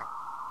war!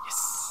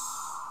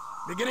 Yes.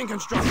 Beginning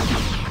construction.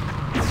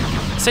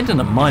 Send in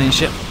a mining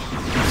ship?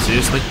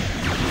 Seriously?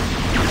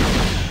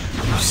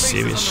 Are you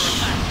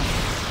serious?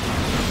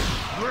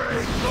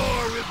 Great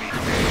war will be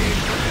paid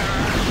for their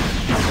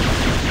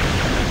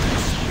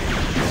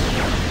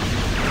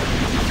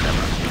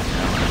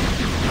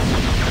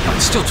Oh,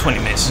 it's still 20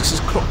 minutes. Is this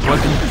clock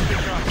broken?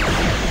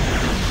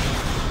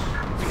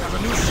 We have a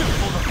new ship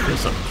for the fleet.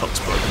 Feels like the clock's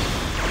broken.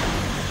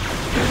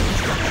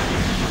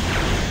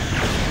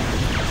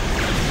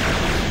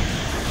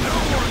 No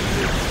one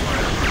lives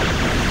forever.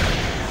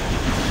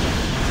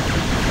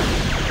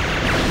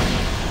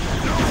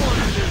 No one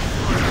lives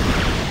forever.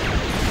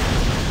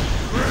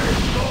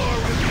 great war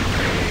will be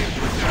paid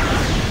for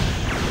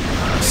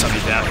their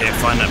Somebody's out here.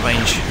 Find that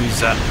range. Who's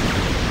that?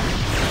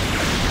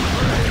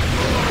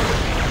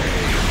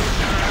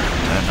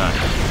 Don't know.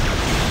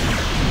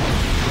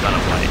 Run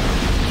away.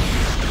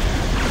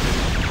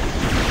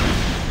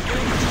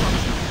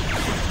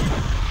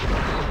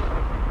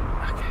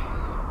 Okay.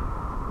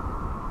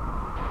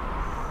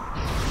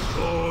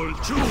 all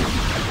true.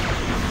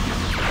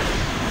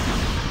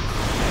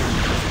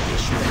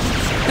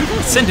 And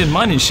then send in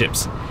mining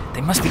ships.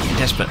 They must be getting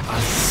desperate. I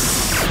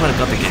swear to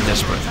God they're getting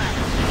desperate.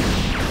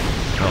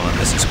 Oh,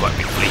 this is quite a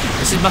big fleet.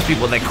 This must be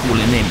what they're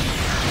calling in.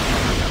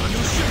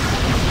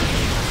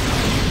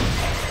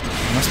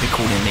 They must be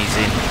calling these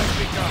in.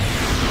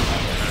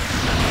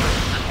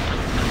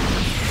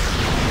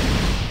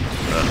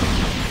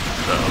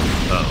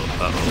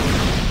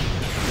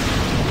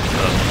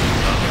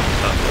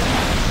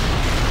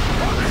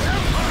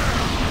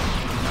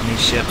 How many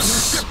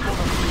ships? Give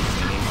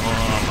me more.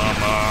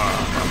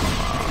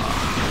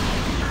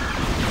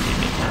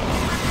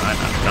 I'm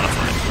gonna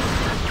find it.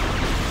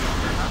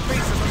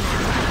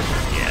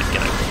 Yeah,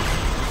 get over it.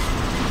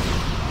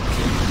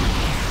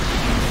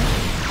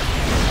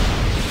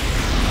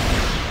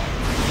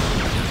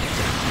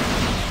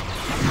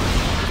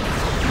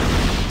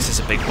 This is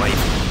a big wave.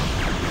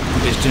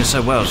 It's doing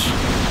so well.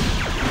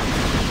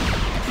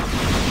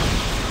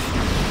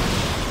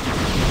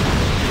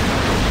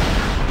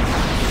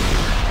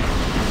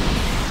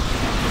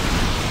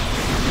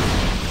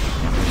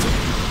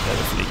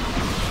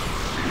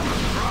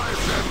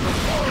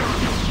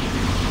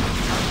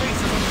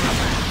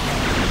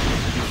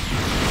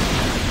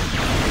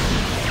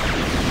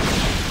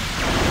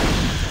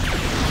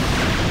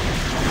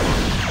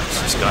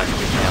 This guy can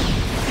be down.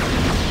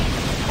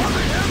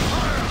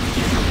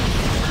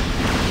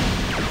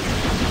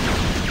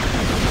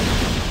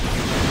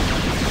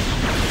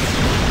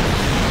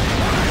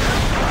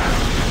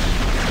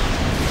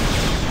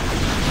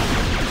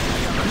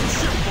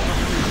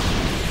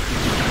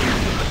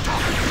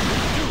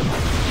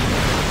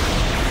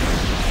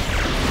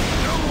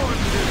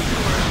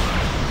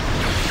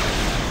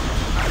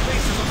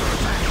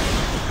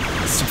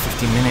 It's still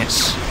 15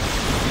 minutes.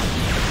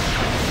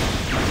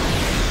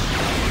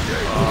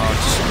 Oh,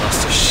 just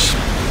lost a ship.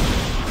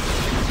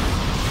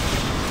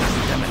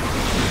 Damn it.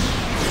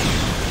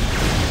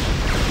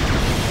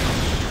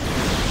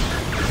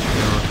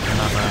 Build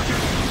another.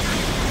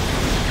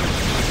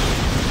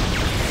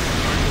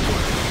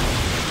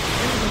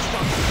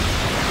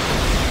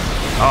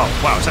 Oh,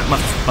 wow, is that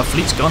my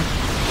fleet's gone?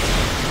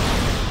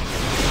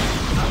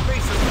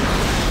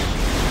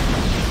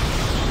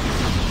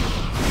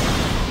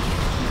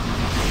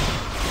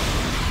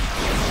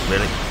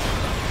 Really?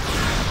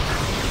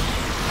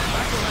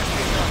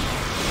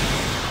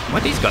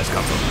 Where'd these guys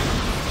come from?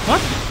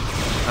 What?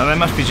 Oh, they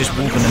must be just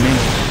walking them in.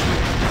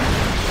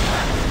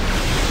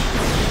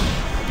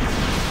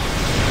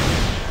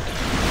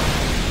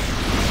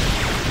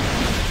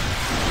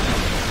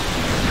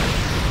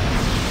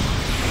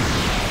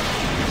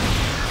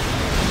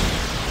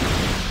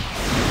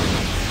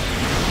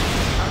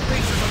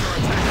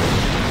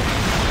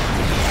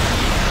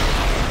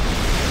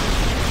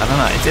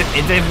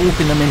 If they're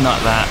warping them in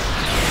like that,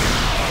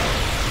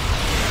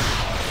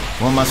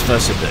 what am I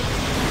supposed to do?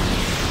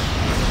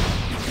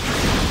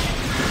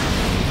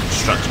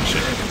 Construction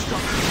ship.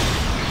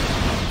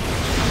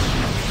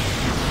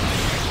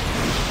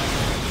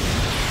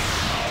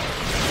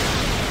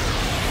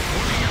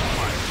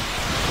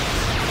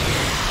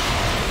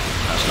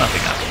 There's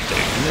nothing I can do.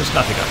 There's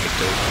nothing I can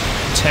do.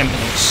 10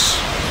 minutes.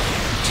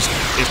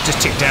 It's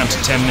just ticked down to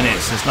 10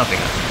 minutes. There's nothing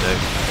I can do.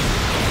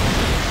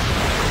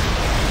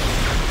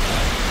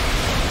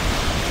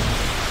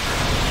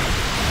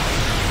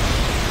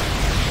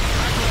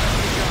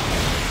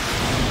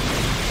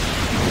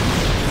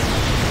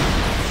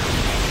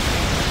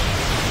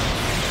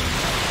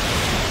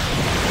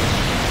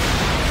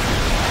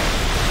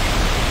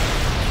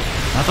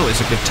 I thought it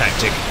was a good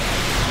tactic.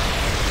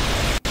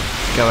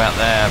 Go out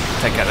there,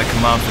 take out the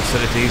command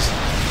facilities.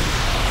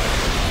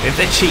 If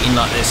they're cheating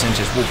like this and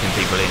just walking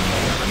people in,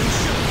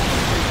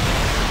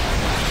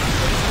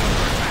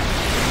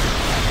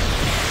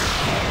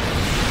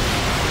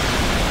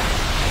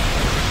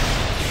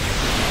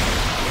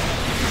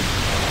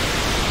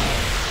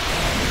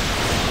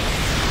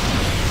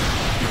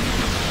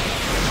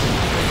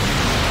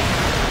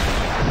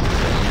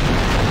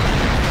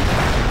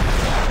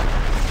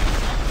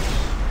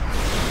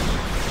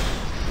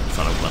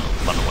 trying to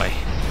run away.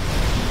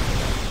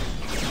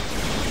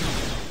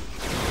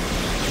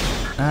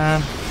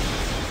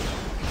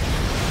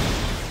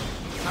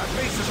 Our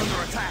base is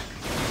under attack.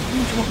 What do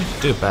you want me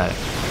to do about it?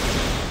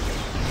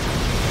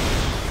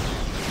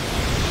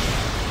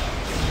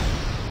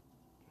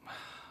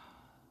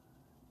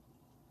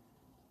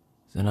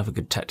 There's another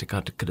good tactic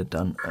I could have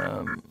done.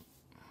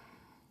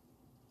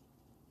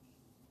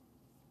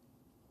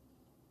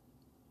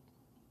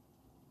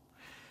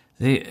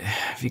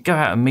 If you go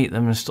out and meet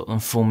them and stop them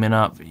forming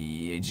up,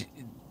 the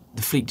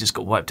fleet just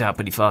got wiped out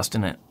pretty fast,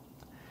 didn't it?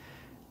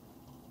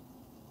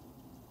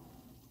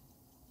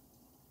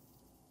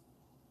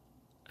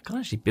 I can't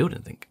actually build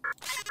anything.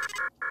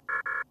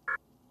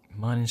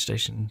 Mining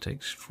station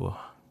takes 4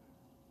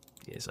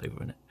 years over,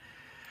 isn't it?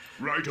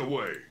 Right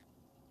away.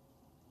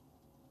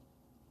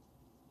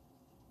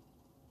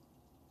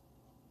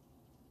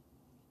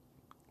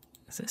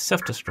 Is it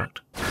self-destruct?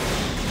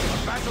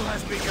 The battle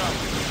has begun.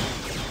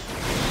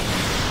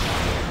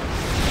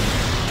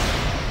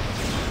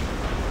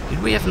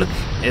 Did we have a look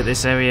at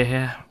this area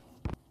here?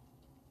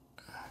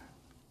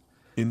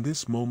 In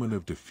this moment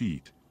of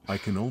defeat, I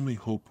can only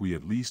hope we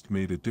at least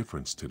made a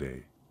difference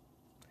today.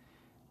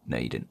 No,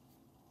 you didn't.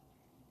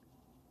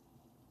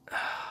 I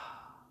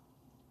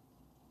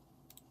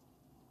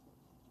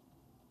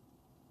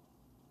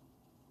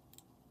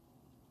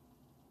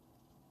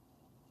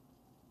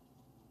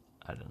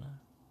don't know.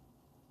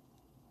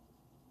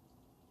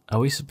 Are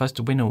we supposed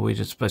to win or are we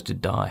just supposed to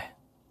die?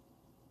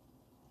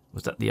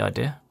 Was that the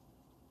idea?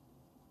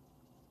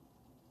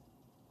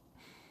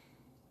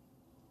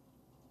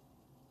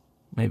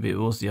 Maybe it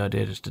was the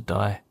idea just to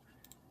die.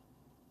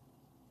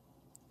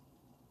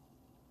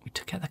 We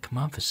took out the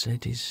command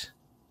facilities.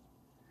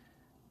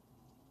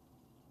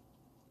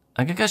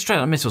 I'm gonna go straight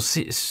on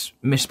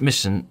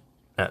mission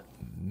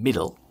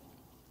middle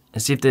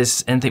and see if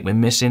there's anything we're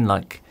missing.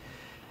 Like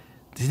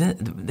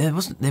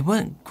they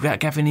weren't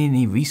gathering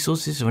any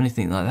resources or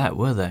anything like that,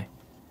 were they?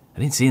 I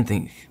didn't see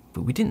anything,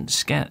 but we didn't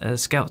scout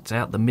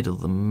out the middle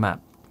of the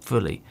map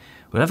fully.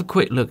 We'll have a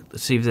quick look to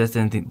see if there's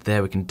anything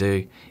there we can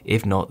do.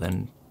 If not,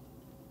 then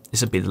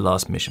this will be the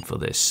last mission for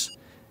this.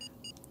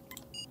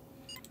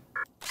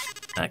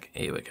 Okay,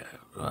 here we go.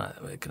 Right,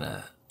 we're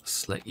gonna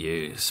select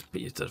you,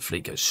 spit you to the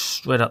fleet, go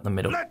straight up the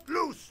middle. Let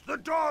loose the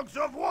dogs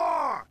of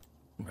war!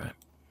 Right.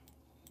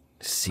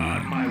 See.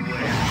 On my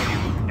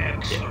way.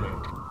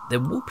 Excellent. They're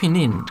warping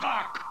in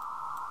Talk.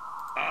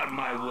 On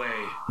my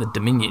way. the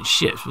Dominion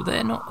ships, but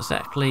they're not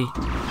exactly. The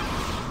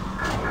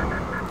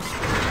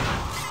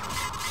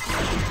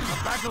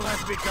battle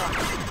has begun.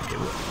 Okay,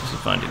 what's he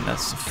finding?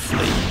 That's the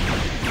fleet.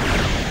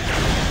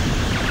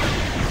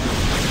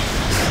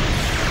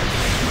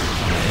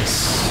 Yes.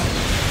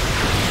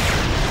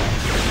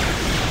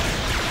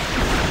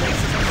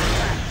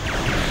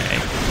 Okay.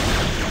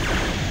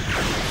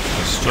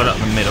 Go straight up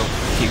the middle.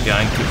 Keep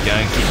going, keep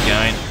going, keep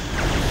going.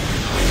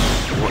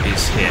 What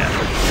is here?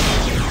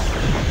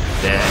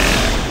 There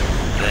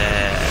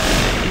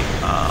you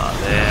are.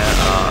 There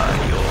are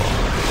your.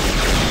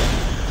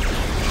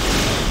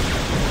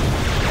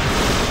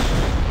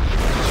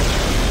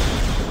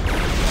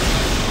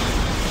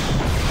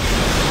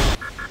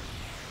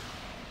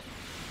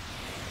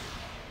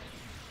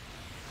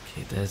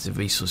 Okay, there's the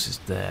resources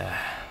there.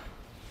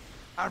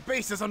 Our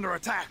base is under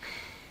attack.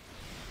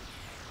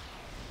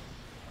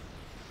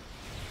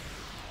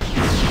 I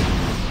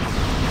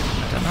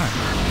don't know.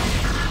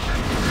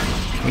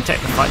 Can we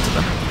take the fight to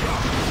them?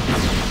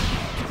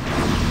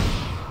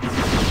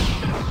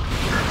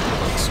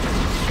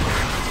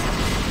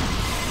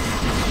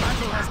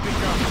 Battle has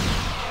begun.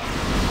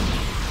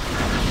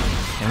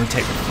 Can we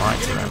take the fight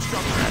to them?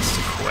 That's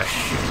the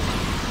question.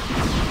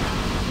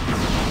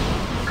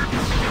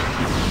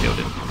 Build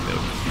it,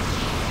 build it.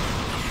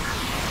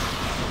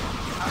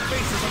 Our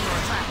base is under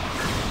attack.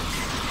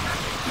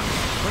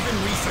 Weapon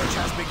research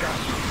has begun.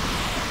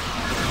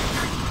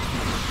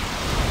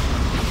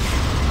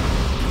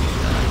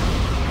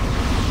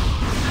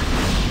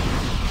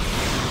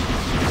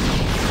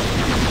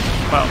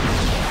 Well,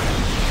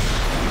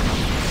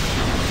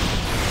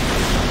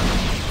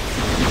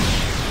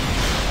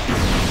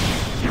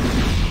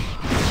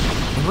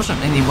 there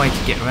wasn't any way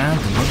to get around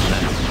them, was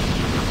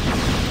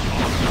there?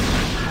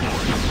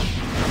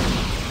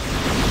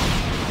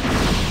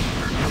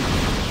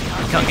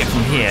 You can't get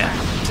from here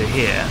to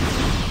here.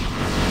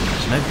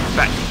 There's no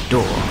back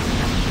door.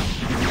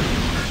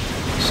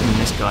 Sending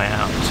this guy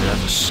out to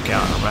have a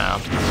scout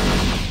around.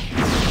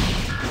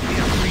 We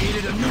have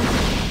created a new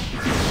one.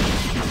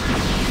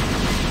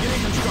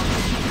 Beginning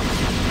construction.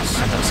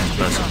 Send out some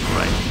explosive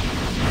great.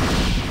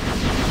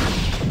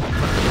 Look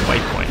at the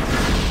waypoint.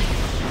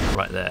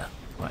 Right there.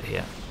 Right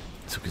here.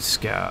 So we can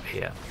scout out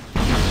here.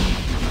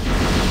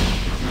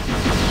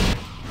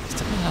 There's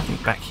definitely nothing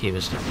back here,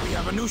 is there? We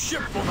have a new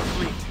ship for the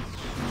fleet.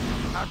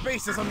 Our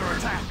base is under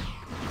attack.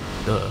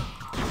 Duh.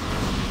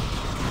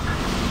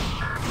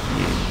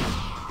 You.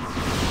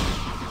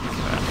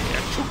 Come out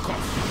here.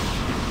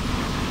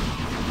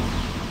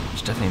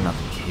 There's definitely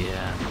nothing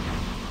here.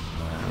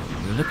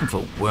 We were looking for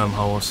a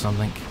wormhole or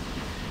something.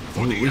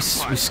 We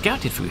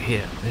scouted through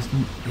here. There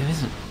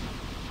isn't.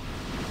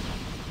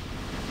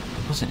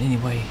 There wasn't any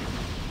way.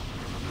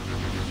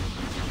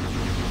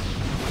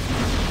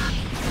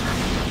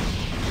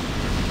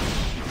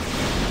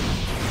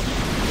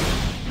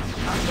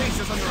 Our base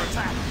is under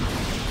attack.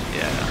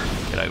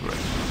 Yeah, get over it.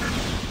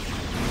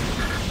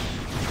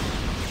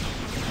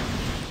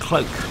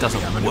 Cloak We have a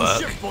doesn't new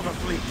work. ship for the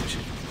fleet.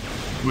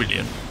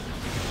 Brilliant.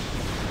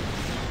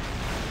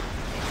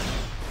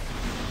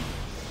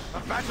 A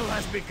battle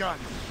has begun.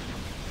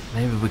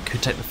 Maybe we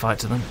could take the fight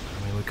to them.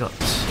 I mean, we'd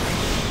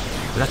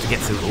have to get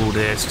through all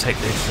this, take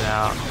this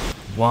out,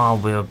 while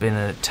we're being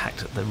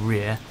attacked at the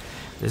rear.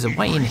 There's a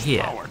way in Increase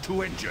here. Power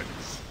to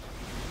engines.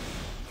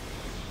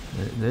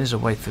 There's a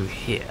way through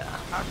here,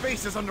 Our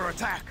base is under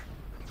attack.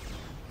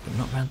 but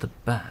not round the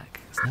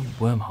back. There's no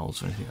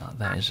wormholes or anything like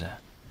that, is there?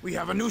 We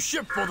have a new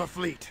ship for the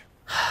fleet.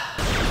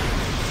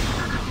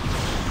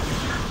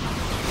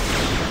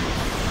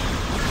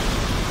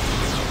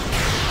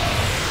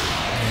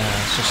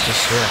 Yeah, it's just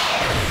this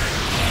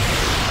here.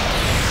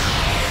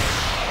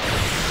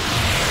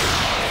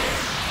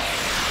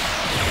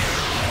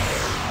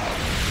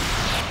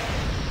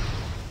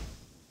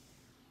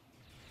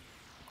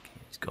 Okay,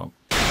 he's gone.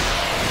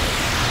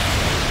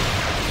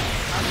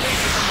 Our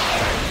base is under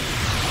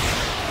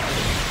attack.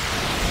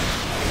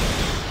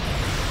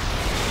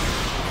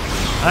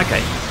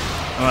 Okay.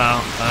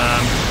 Well,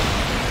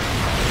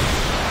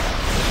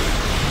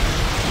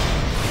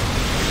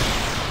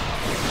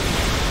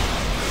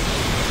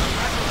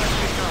 Battle has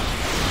begun.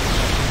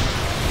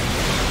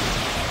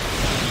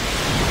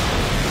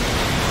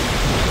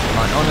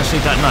 I honestly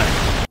don't know.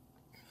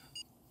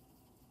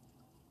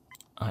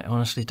 I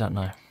honestly don't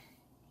know.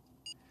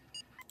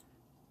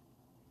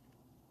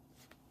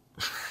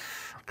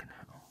 Fucking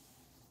hell.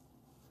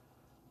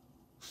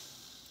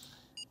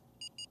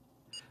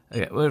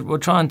 Okay, we'll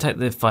try and take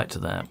the fight to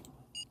that.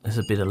 This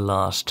will be the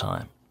last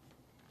time.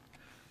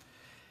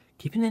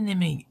 Keeping an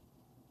enemy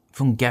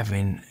from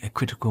gathering a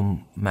critical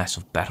mass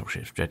of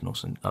battleships,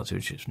 dreadnoughts, and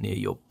artillery ships near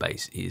your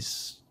base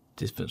is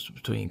distance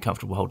between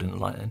comfortable holding the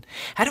line.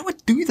 How do I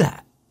do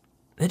that?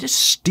 They're just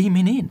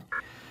steaming in.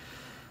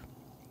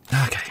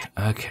 Okay,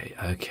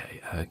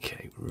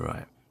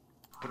 right.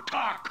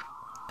 Attack!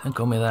 Don't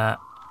call me that.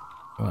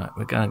 Right,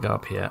 we're gonna go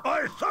up here.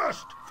 I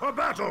thirst for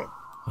battle.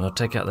 We'll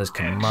take out those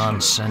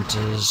command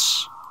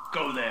centers.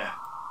 Go there.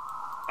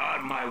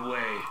 On my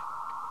way.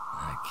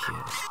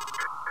 Okay,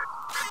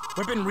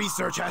 Weapon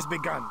research has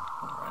begun.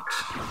 alright.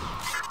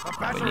 A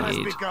battle has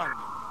need- begun.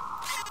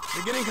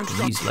 Beginning Use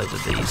construction. loads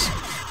of these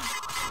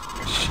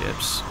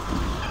ships.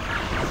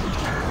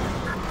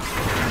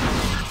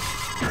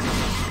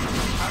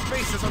 Our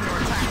base is under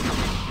attack.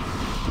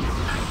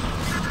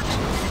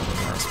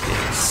 Nice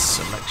big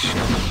selection.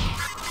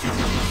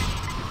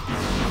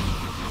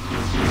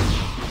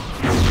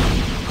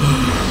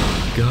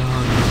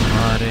 God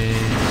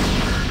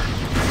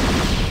almighty.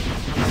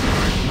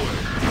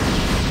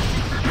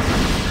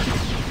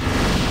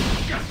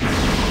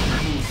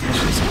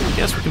 Actually, is there anything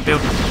else we can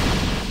build? We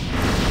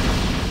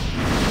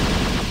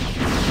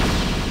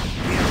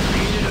have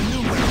created a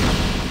new weapon.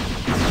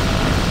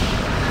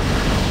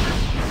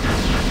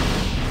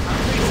 Our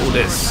base is All under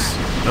this.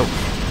 attack. Oh,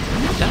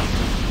 that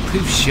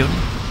proves shield.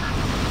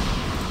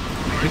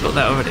 We got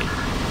that already.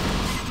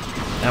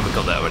 Yeah, we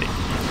got that already.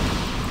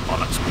 Oh,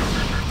 that's good.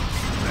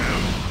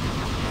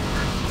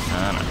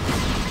 No.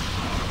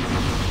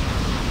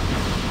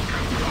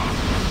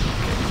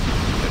 Okay,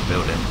 we're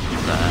building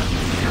that.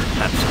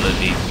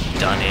 Absolutely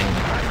done in.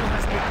 Battle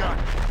has begun.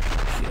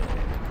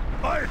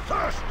 I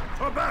thirst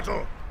for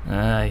battle.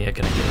 Ah, you're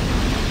gonna get it.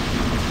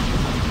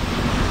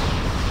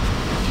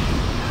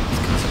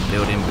 These guys are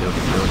building. Not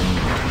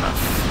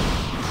enough.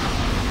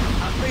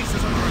 Our base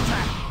is under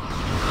attack.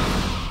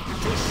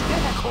 To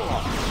stomach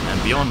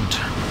and beyond.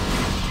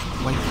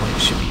 Waypoint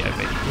should be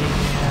over here.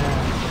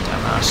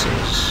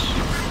 Dumbasses.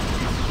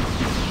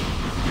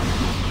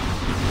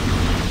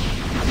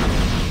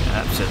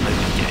 Absolutely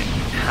getting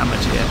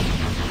hammered here.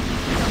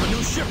 We have a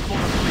new ship for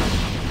the fleet.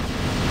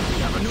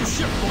 We have a new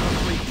ship for the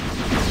fleet.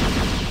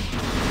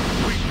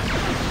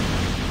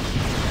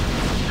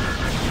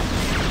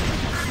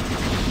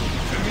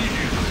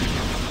 Immediately.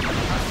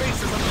 Our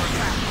base is under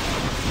attack.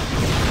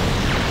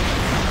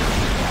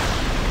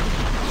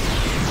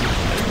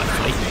 That's my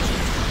fleet.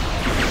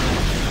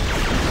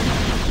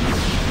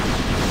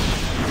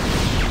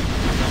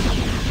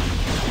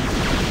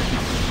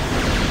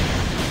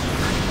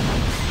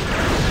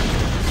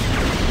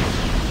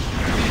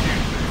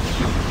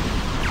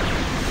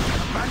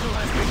 Battle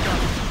has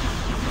begun.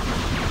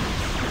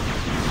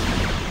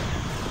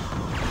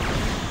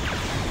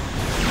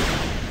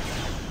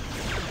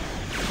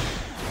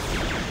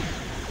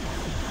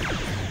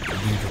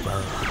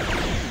 Unbelievable.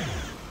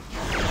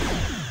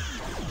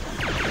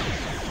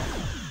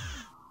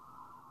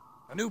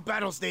 A new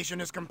battle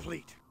station is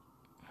complete.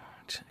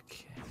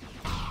 Okay.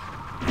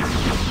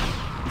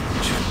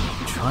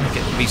 Trying to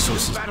get the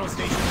resources. Battle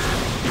station.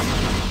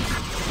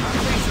 Our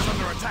base is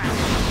under attack.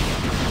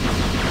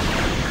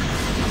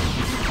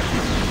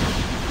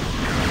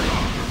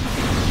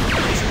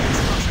 Base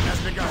construction has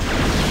begun.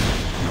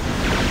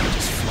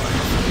 Just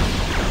flying through.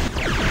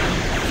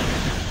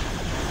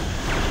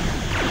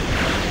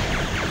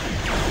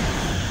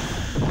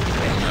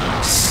 Very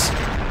nice.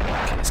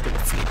 Okay, let's get the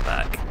fleet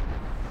back.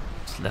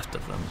 What's left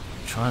of them?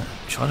 Trying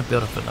to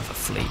build up another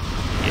fleet.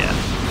 Yeah.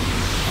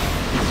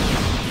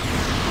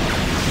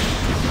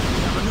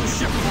 We have a new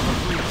ship for the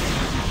fleet.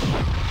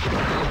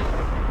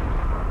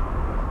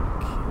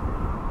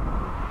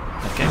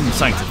 That gave them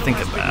something to think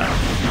about.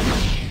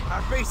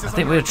 Our base is I think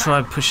under we'll attack.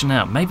 try pushing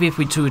out. Maybe if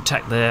we do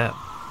attack their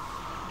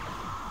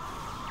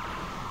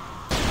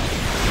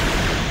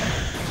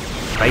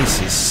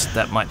bases,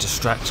 that might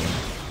distract them.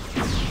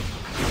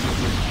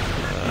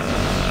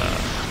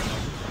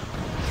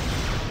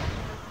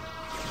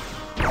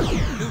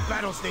 New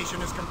battle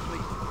station is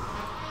complete.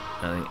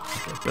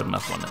 Okay, build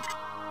enough on it.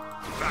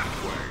 That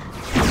way.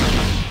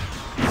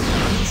 A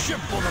new ship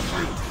for the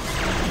fleet.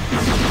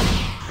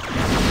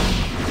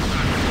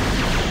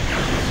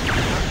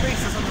 Our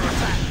base is under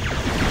attack.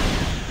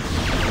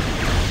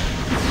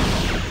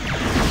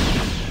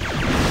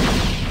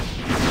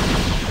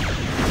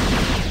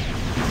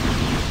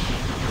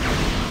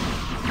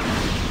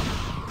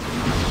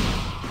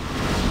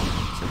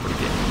 So we're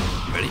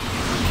getting ready.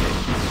 Okay.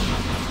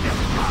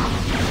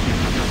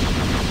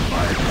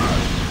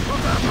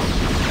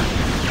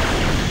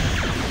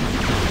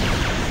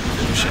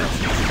 Finish it.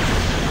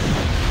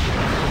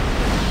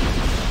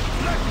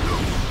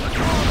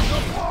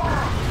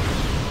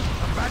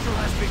 A battle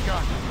has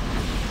begun.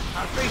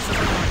 Our base is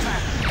under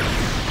attack.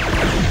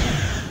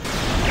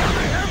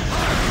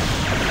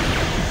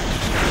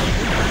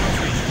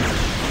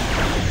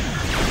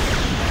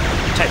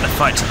 Take the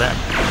fight to them.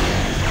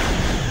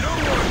 No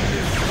one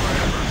lives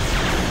forever.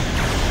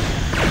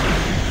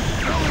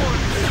 No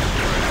one lives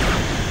forever.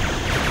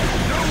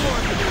 No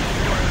one lives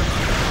forever.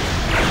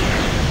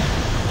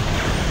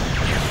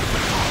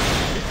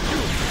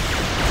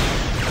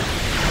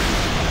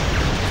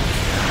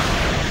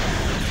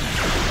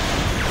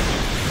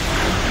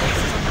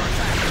 Base is under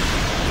attack.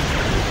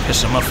 Piss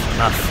them off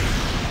enough.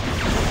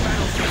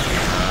 Battle station.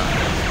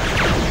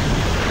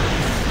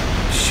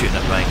 Shooting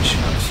at range.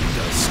 Obviously, you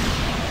guys.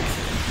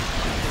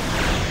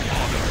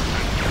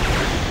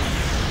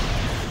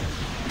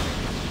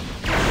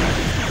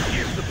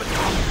 Give the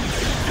baton.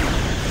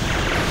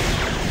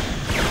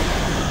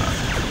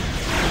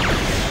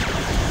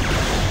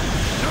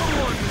 No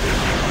one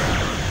lives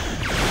forever.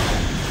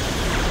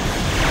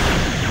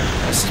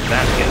 This is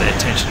bound to get their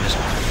attention, isn't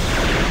it?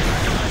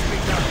 Battle has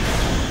begun.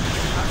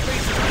 Our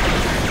base is under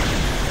attack.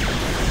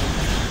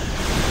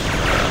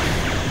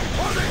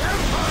 For the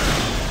Empire!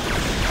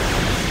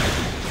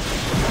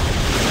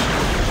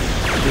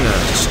 Yeah,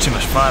 just too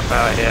much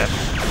firepower here.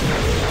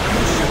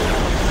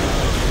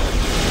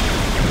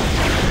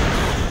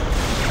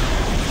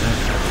 Don't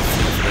have the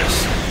fleet for this.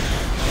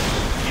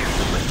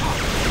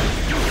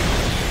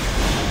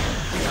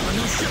 We have a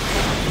new ship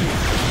for the fleet.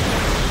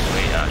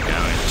 We are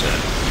going to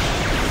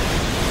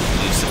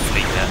lose the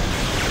fleet here.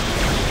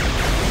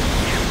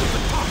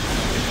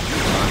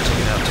 Come on, take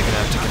it out, take it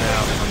out, take it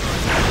out.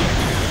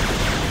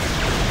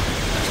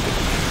 That's good.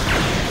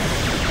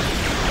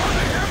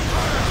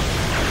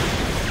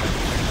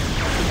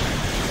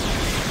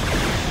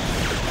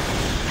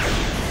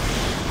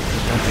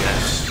 I don't think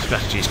that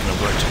strategy is going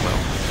to work too well.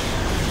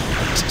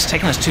 It's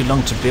taking us too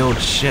long to build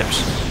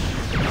ships.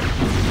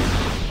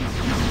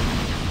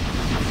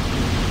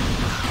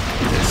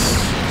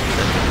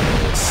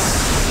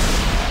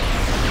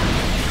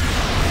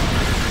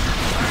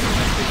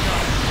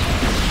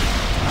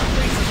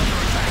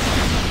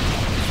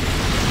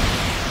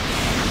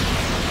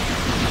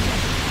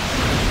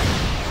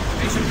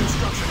 Station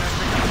construction has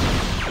begun.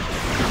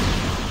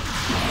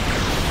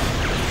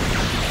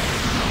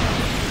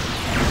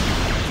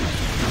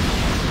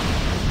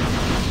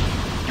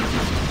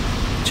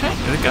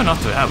 going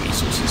after our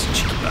resources,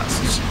 cheeky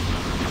bastards.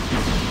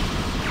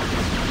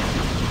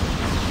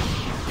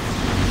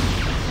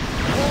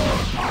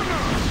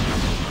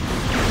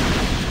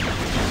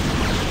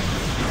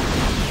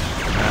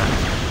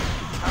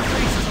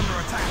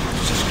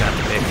 It's just going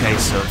to be a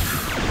case of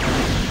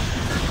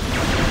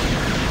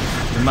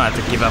we might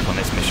have to give up on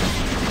this mission.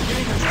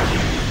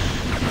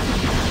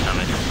 Damn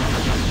it.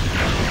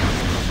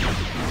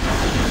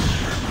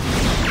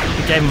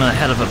 We gave him a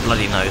hell of a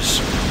bloody nose.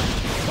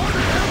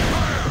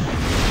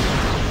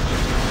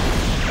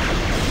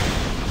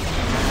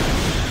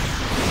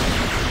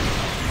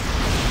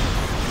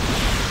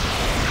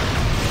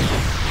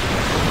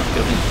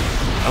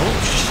 Oh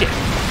shit!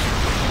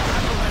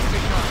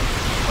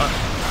 What?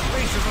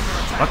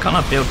 Why can't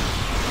I build?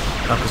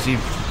 Oh, because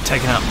you've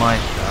taken out my.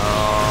 Oh,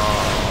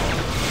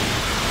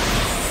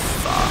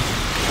 fuck!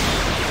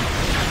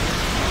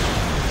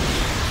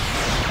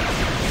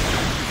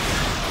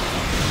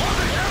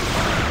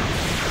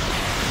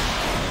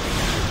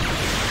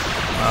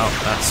 Well,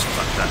 that's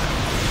fucked up.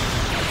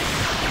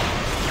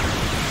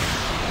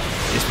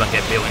 This won't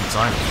get built in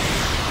time.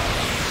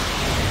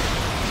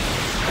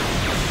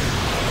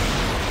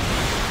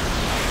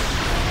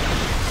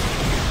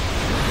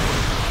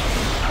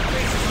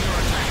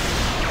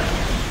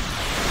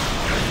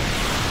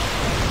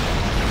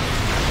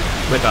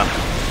 We're done.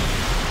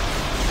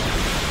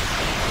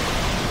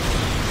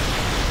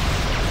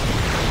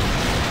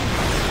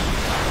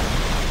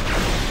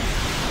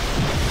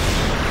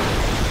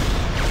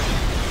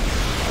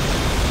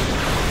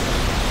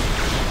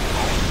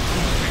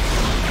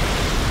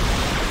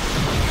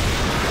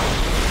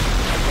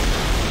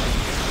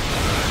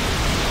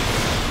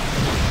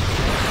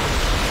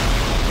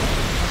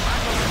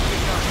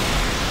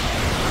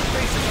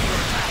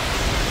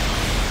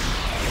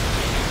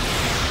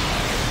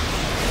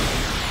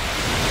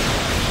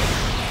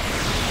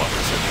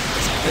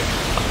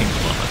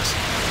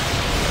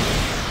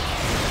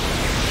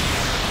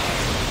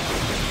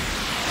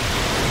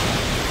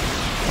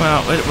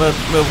 Well,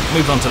 we'll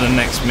move on to the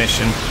next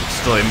mission,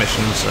 story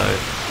mission, so...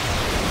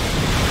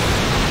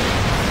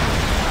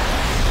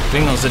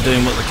 Klingons are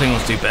doing what the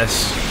Klingons do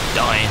best,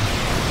 dying.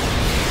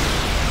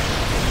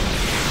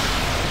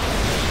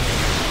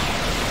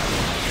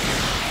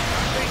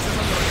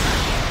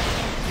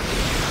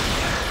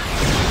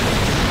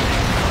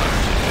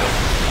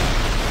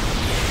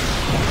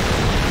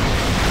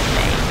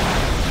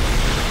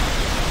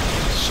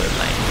 So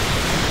lame.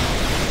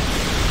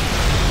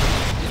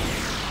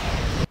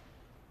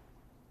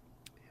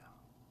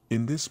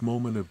 In this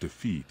moment of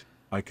defeat,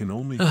 I can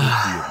only hope we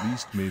at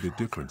least made a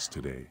difference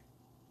today.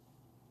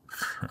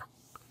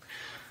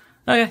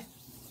 Okay.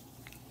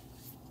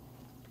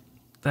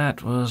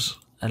 That was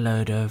a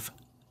load of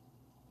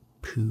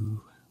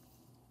poo.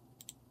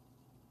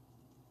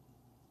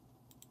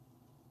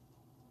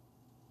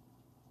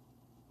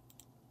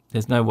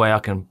 There's no way I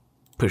can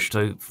push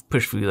through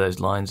those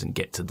lines and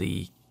get to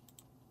the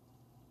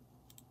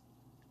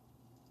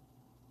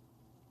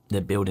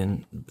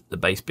building, the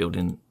base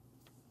building.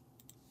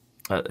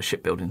 The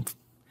shipbuilding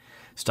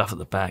stuff at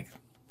the back.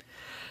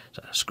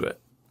 So screw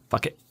it.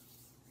 Fuck it.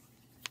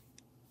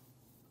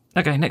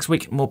 Okay, next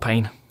week, more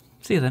pain.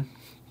 See you then.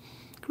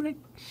 Great.